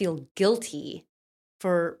they feel guilty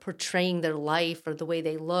for portraying their life or the way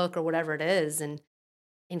they look or whatever it is, and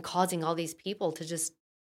causing all these people to just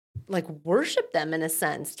like worship them in a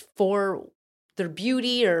sense for their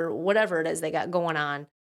beauty or whatever it is they got going on.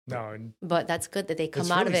 No, but that's good that they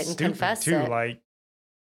come out of it and confess too. it. Like,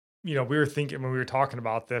 we were thinking when we were talking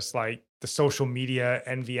about this, like the social media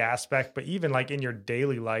envy aspect, but even like in your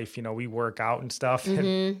daily life, we work out and stuff.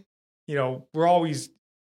 And, we're always,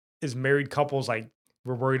 as married couples, like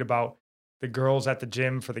we're worried about the girls at the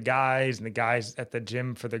gym for the guys and the guys at the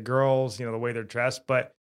gym for the girls, the way they're dressed.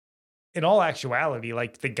 But in all actuality,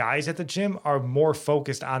 like the guys at the gym are more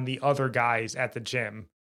focused on the other guys at the gym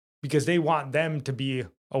because they want them to be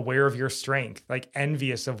aware of your strength, like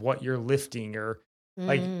envious of what you're lifting, or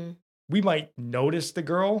like we might notice the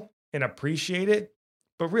girl and appreciate it,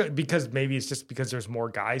 but really because maybe it's just because there's more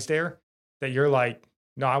guys there that you're like,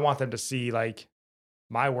 no, I want them to see like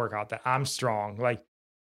my workout, that I'm strong. Like,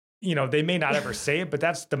 they may not ever say it, but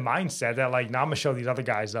that's the mindset that like, now I'm gonna show these other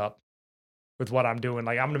guys up with what I'm doing.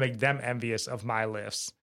 Like I'm going to make them envious of my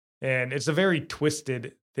lifts. And it's a very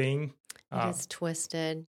twisted thing. It is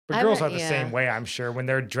twisted. But girls are the same way, I'm sure, when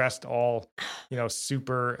they're dressed all,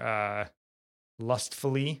 super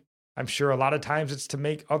lustfully. I'm sure a lot of times it's to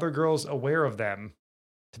make other girls aware of them,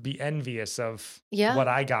 to be envious of what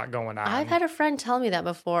I got going on. I've had a friend tell me that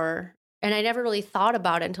before. And I never really thought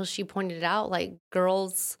about it until she pointed it out. Like,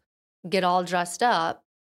 girls get all dressed up.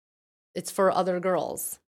 It's for other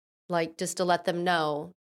girls. Like, just to let them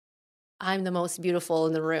know I'm the most beautiful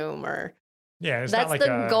in the room, or Yeah, it's that's not like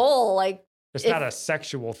the goal. Like, it's if- not a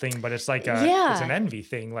sexual thing, but it's like it's Yeah. an envy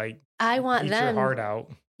thing. Like, I want eat them. your heart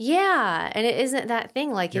out. Yeah. And it isn't that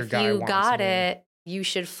thing. Like, Your if guy you wants got me. it, you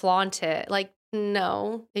should flaunt it. Like,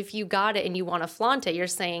 no. If you got it and you want to flaunt it, you're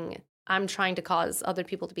saying, I'm trying to cause other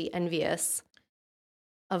people to be envious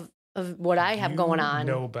of what I have going on.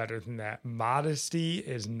 You know better than that. Modesty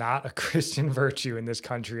is not a Christian virtue in this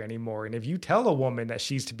country anymore. And if you tell a woman that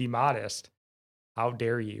she's to be modest, how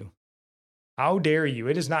dare you? How dare you?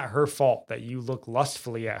 It is not her fault that you look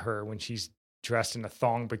lustfully at her when she's dressed in a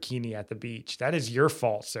thong bikini at the beach. That is your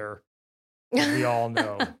fault, sir. As we all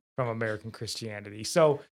know from American Christianity.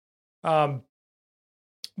 So,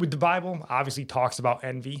 with the Bible, obviously talks about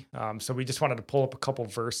envy. So we just wanted to pull up a couple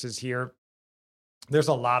verses here. There's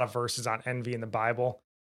a lot of verses on envy in the Bible.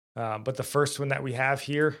 But the first one that we have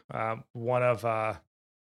here, one of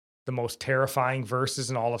the most terrifying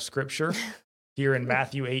verses in all of Scripture, here in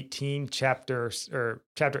Matthew 18, chapter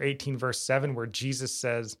 18, verse 7, where Jesus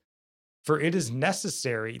says, "For it is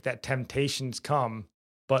necessary that temptations come,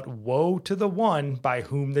 but woe to the one by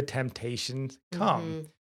whom the temptations come."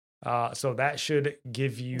 So that should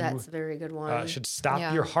give you, That's a very good one. should stop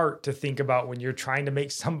Yeah. your heart to think about when you're trying to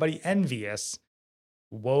make somebody envious.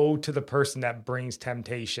 Woe to the person that brings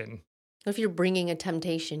temptation. If you're bringing a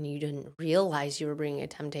temptation, you didn't realize you were bringing a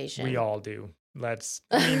temptation. We all do.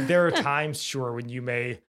 There are times, sure, when you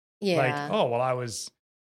may like, oh, well, I was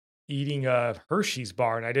eating a Hershey's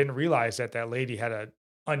bar and I didn't realize that lady had a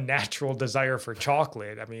unnatural desire for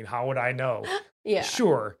chocolate. I mean, how would I know? Yeah.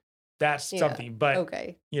 Sure, that's something. But,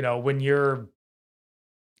 Okay. When you're,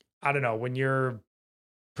 I don't know, when you're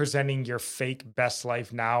presenting your fake best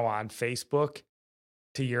life now on Facebook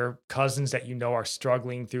to your cousins that are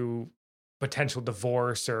struggling through potential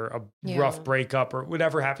divorce or a rough breakup or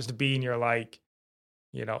whatever happens to be, and you're like,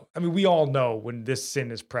 we all know when this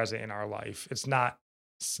sin is present in our life. It's not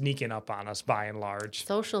sneaking up on us by and large.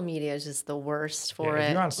 Social media is just the worst for it.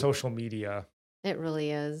 If you're on social media, it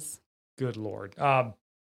really is. Good Lord. And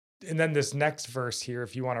then this next verse here,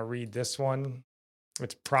 if you want to read this one,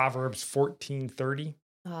 it's Proverbs 14:30.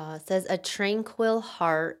 It says, a tranquil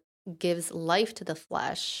heart gives life to the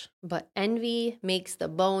flesh, but envy makes the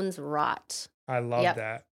bones rot. I love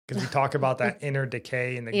that, because we talk about that inner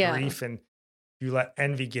decay and the grief, and if you let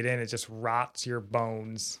envy get in, it just rots your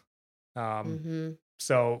bones.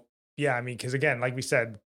 So, because again, like we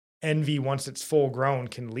said, envy, once it's full grown,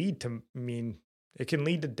 can lead to, it can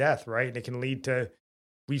lead to death, right? And it can lead to,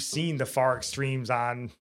 we've seen the far extremes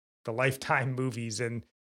on the Lifetime movies and,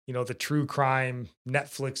 the true crime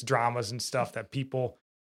Netflix dramas and stuff that people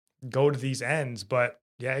go to these ends, but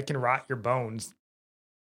it can rot your bones.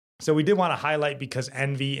 So we did want to highlight, because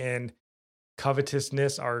envy and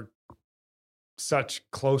covetousness are such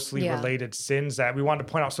closely related sins, that we wanted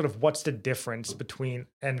to point out sort of what's the difference between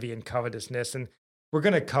envy and covetousness. And we're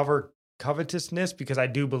going to cover covetousness because I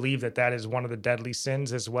do believe that is one of the deadly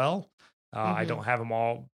sins as well. I don't have them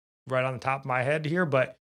all right on the top of my head here,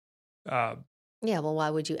 but well, why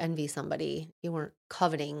would you envy somebody? You weren't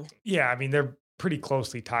coveting. They're pretty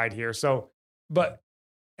closely tied here. So, but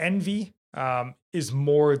envy is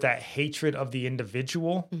more that hatred of the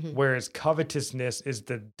individual, whereas covetousness is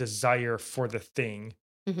the desire for the thing.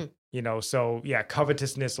 So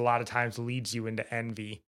covetousness a lot of times leads you into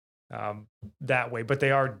envy that way, but they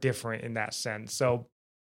are different in that sense. So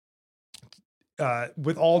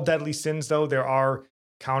with all deadly sins, though, there are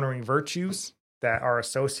countering virtues that are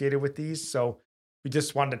associated with these. So we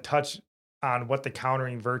just wanted to touch on what the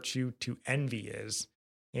countering virtue to envy is.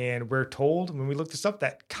 And we're told, when we look this up,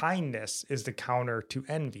 that kindness is the counter to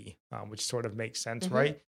envy, which sort of makes sense,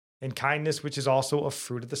 right? And kindness, which is also a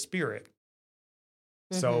fruit of the Spirit.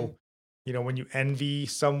 So, when you envy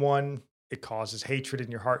someone, it causes hatred in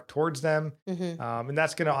your heart towards them. And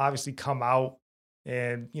that's going to obviously come out,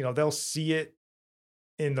 and, they'll see it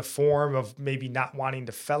in the form of maybe not wanting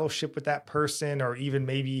to fellowship with that person, or even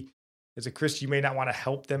maybe as a Christian, you may not want to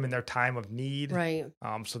help them in their time of need. Right.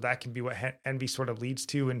 So that can be what envy sort of leads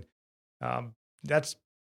to. And that's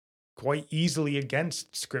quite easily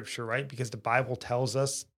against Scripture, right? Because the Bible tells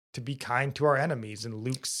us to be kind to our enemies in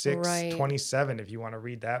Luke 6:27, if you want to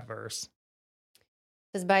read that verse.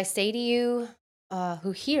 It says, but I say to you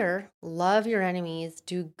who hear, love your enemies,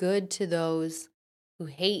 do good to those who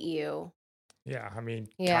hate you.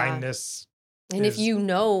 Kindness. And if you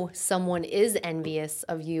know someone is envious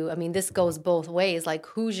of you, this goes both ways. Like,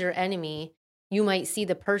 who's your enemy? You might see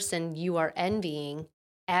the person you are envying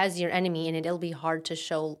as your enemy, and it'll be hard to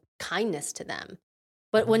show kindness to them.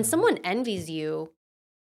 But when someone envies you,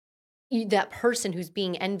 that person who's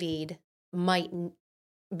being envied might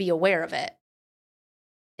be aware of it.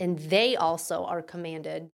 And they also are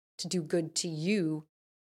commanded to do good to you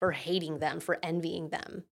for hating them, for envying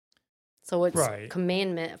them. So it's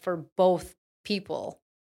commandment for both people.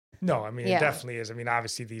 No, I mean, it definitely is. I mean,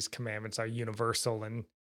 obviously these commandments are universal and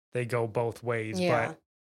they go both ways. But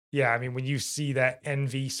yeah, I mean, when you see that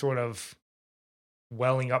envy sort of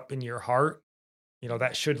welling up in your heart,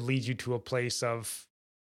 that should lead you to a place of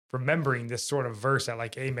remembering this sort of verse that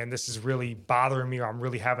like, hey man, this is really bothering me, or I'm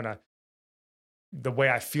really having the way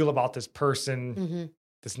I feel about this person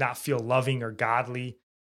does not feel loving or godly.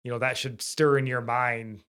 That should stir in your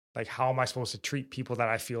mind, like, how am I supposed to treat people that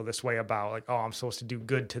I feel this way about? Like, oh, I'm supposed to do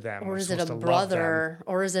good to them. Or is it a brother,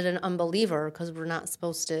 or is it an unbeliever? Because we're not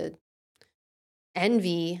supposed to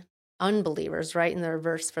envy unbelievers, right? In the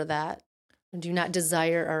verse for that. Do not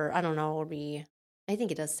desire, or I don't know, I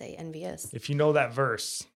think it does say envious. If you know that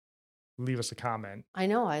verse, leave us a comment. I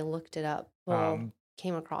know, I looked it up.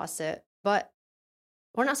 Came across it. But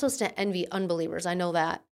we're not supposed to envy unbelievers. I know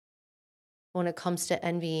that. When it comes to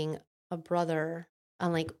envying a brother,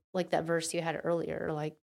 and like that verse you had earlier,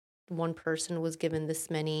 like one person was given this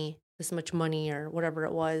much money or whatever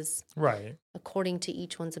it was. Right. According to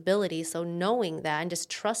each one's ability. So knowing that and just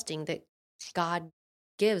trusting that God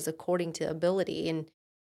gives according to ability. And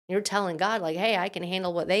you're telling God, like, hey, I can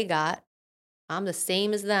handle what they got. I'm the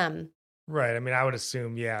same as them. Right. I mean, I would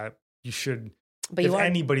assume, you should. But if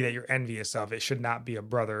anybody that you're envious of, it should not be a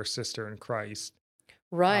brother or sister in Christ.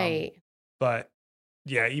 Right. But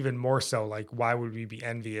yeah, even more so, like, why would we be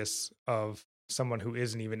envious of someone who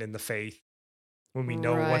isn't even in the faith when we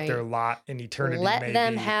know what their lot in eternity may be? Let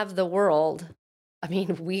them have the world. I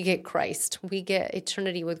mean, we get Christ. We get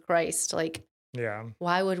eternity with Christ. Like,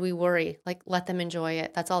 why would we worry? Like, let them enjoy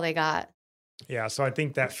it. That's all they got. Yeah. So I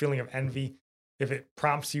think that feeling of envy, if it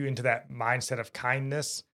prompts you into that mindset of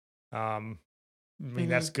kindness, I mean,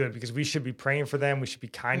 that's good, because we should be praying for them. We should be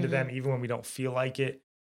kind to them, even when we don't feel like it.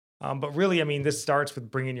 But really, I mean, this starts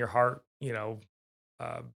with bringing your heart,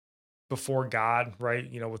 before God, right?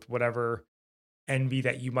 With whatever envy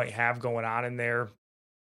that you might have going on in there.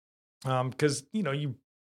 Because,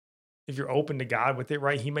 if you're open to God with it,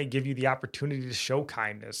 right, he may give you the opportunity to show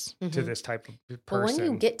kindness to this type of person. But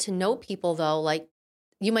when you get to know people, though, like,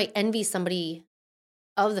 you might envy somebody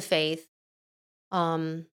of the faith,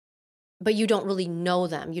 but you don't really know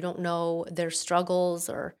them. You don't know their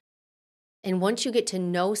struggles and once you get to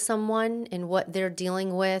know someone and what they're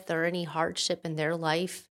dealing with or any hardship in their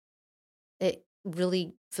life, it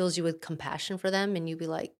really fills you with compassion for them. And you be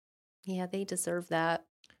like, yeah, they deserve that.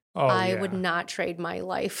 Oh, I would not trade my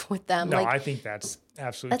life with them. No, I think that's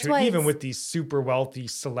absolutely true. Even with these super wealthy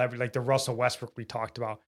celebrities, like the Russell Westbrook we talked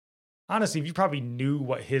about. Honestly, if you probably knew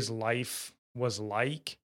what his life was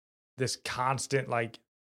like, this constant, like,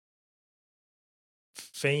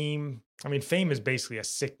 fame. I mean, fame is basically a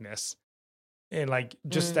sickness. And like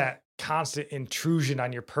just that constant intrusion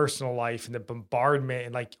on your personal life and the bombardment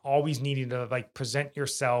and like always needing to like present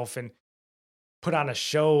yourself and put on a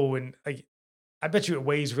show. And like, I bet you it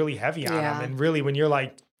weighs really heavy on them. And really when you're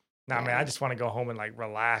like, nah, man, I just want to go home and like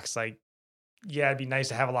relax. Like, yeah, it'd be nice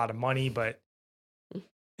to have a lot of money, but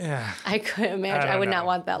yeah. I couldn't imagine. I would not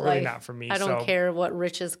want that really life. Not for me. I don't care what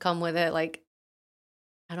riches come with it. Like,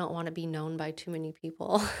 I don't want to be known by too many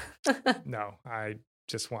people. No, I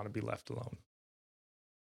just want to be left alone.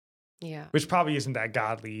 Yeah. Which probably isn't that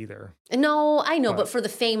godly either. No, I know, but for the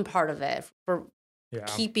fame part of it, for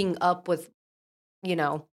keeping up with,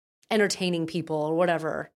 entertaining people or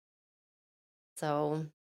whatever. So.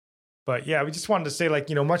 But yeah, we just wanted to say, like,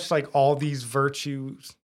 much like all these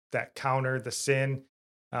virtues that counter the sin,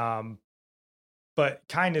 but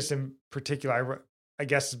kindness in particular, I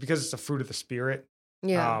guess, is because it's a fruit of the Spirit.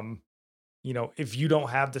 Yeah. If you don't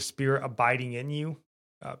have the Spirit abiding in you,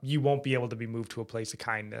 you won't be able to be moved to a place of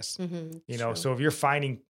kindness. So if you're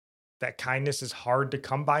finding that kindness is hard to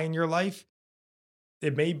come by in your life,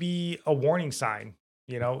 it may be a warning sign,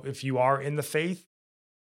 if you are in the faith,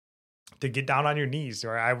 to get down on your knees,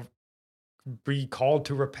 or I be called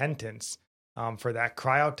to repentance for that.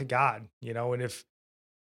 Cry out to God, and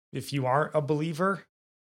if you aren't a believer,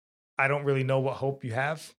 I don't really know what hope you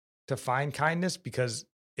have to find kindness, because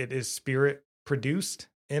it is Spirit produced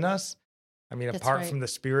in us. I mean, apart from the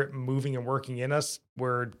Spirit moving and working in us,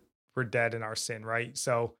 we're dead in our sin, right?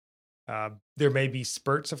 So there may be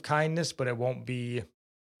spurts of kindness, but it won't be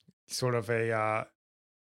sort of an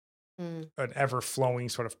ever-flowing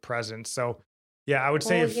sort of presence. So yeah, I would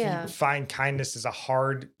say if you find kindness is a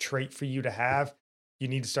hard trait for you to have, you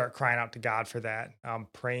need to start crying out to God for that,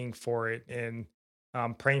 praying for it, and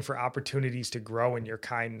praying for opportunities to grow in your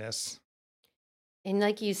kindness. And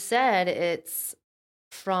like you said, it's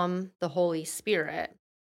from the Holy Spirit.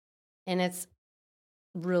 And it's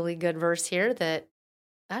really good verse here that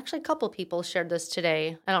actually a couple people shared this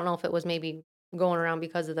today. I don't know if it was maybe going around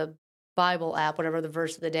because of the Bible app, whatever the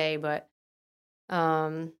verse of the day, but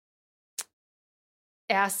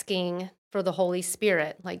asking for the Holy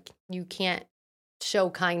Spirit. Like, you can't show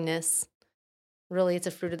kindness. Really, it's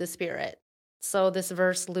a fruit of the Spirit. So this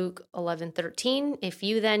verse, Luke 11:13, if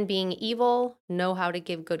you then, being evil, know how to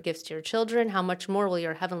give good gifts to your children, how much more will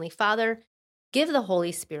your heavenly Father give the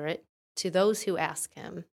Holy Spirit to those who ask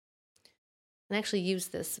him? And I actually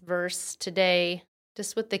used this verse today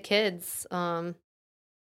just with the kids,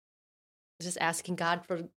 just asking God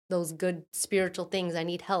for those good spiritual things. I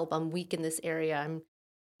need help. I'm weak in this area.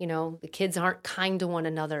 The kids aren't kind to one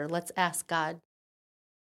another. Let's ask God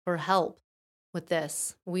for help with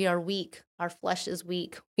this. We are weak. Our flesh is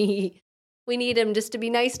weak. We need him just to be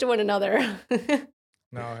nice to one another.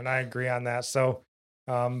 No, and I agree on that. So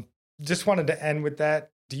just wanted to end with that.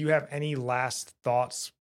 Do you have any last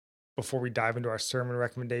thoughts before we dive into our sermon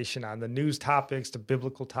recommendation on the news topics, the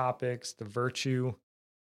biblical topics, the virtue?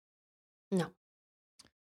 No.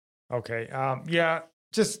 Okay. Yeah,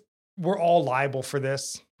 just we're all liable for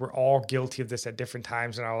this. We're all guilty of this at different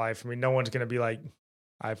times in our life. I mean, no one's going to be like,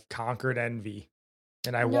 I've conquered envy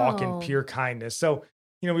and I walk in pure kindness. So,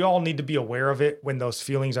 we all need to be aware of it when those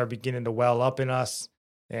feelings are beginning to well up in us.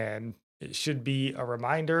 And it should be a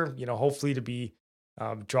reminder, hopefully to be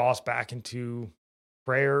draw us back into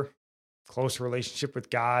prayer, close relationship with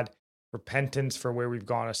God, repentance for where we've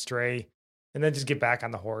gone astray, and then just get back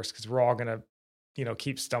on the horse, because we're all going to,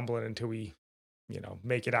 keep stumbling until we,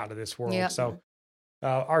 make it out of this world. Yep. So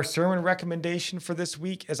our sermon recommendation for this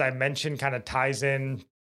week, as I mentioned, kind of ties in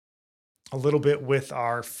a little bit with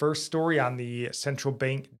our first story on the central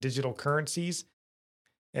bank digital currencies.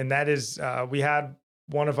 And that is, we had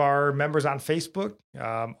one of our members on Facebook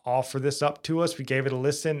offer this up to us. We gave it a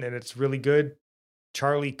listen, and it's really good.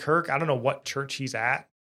 Charlie Kirk, I don't know what church he's at,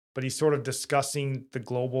 but he's sort of discussing the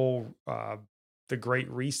global, the Great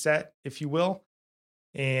Reset, if you will.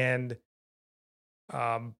 And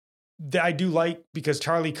I do like, because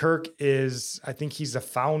Charlie Kirk I think he's the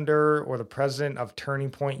founder or the president of Turning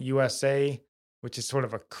Point USA, which is sort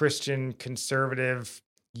of a Christian conservative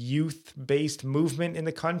youth-based movement in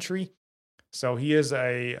the country. So he is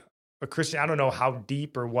a Christian. I don't know how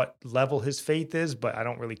deep or what level his faith is, but I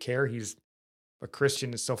don't really care. He's a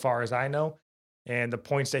Christian so far as I know. And the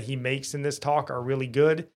points that he makes in this talk are really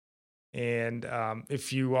good. And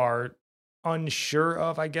if you are unsure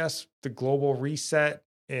of, I guess, the global reset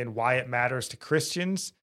and why it matters to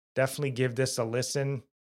Christians, definitely give this a listen.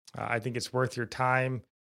 I think it's worth your time.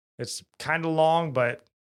 It's kind of long, but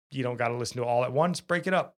you don't got to listen to it all at once. Break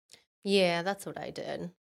it up. Yeah, that's what I did.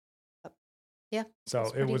 Yeah.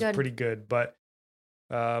 So it was pretty good. But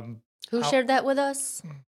who shared that with us?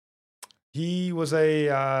 He was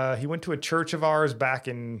he went to a church of ours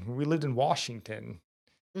we lived in Washington,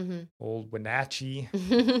 old Wenatchee,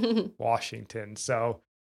 Washington. So,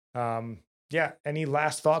 yeah. Any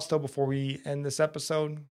last thoughts though before we end this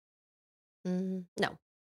episode? No.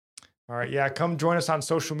 All right. Yeah. Come join us on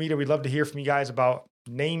social media. We'd love to hear from you guys about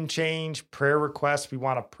name change, prayer requests. We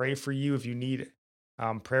want to pray for you if you need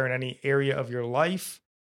prayer in any area of your life.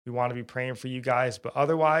 We want to be praying for you guys. But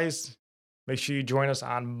otherwise, make sure you join us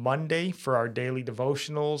on Monday for our daily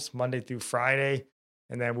devotionals, Monday through Friday.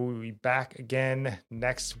 And then we'll be back again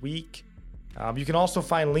next week. You can also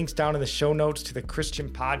find links down in the show notes to the Christian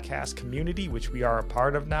podcast community, which we are a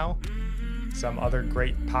part of now. Some other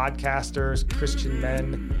great podcasters, Christian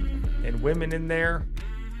men and women in there.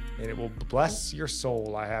 And it will bless your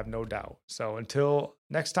soul, I have no doubt. So until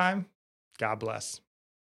next time, God bless.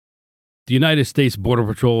 The United States Border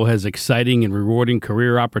Patrol has exciting and rewarding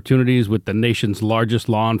career opportunities with the nation's largest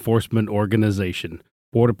law enforcement organization.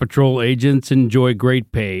 Border Patrol agents enjoy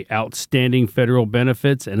great pay, outstanding federal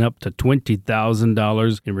benefits, and up to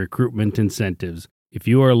 $20,000 in recruitment incentives. If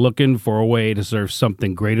you are looking for a way to serve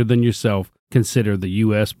something greater than yourself, consider the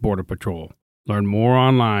U.S. Border Patrol. Learn more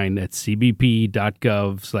online at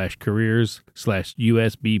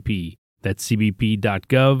cbp.gov/careers/USBP. That's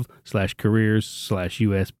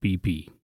cbp.gov/careers/USBP.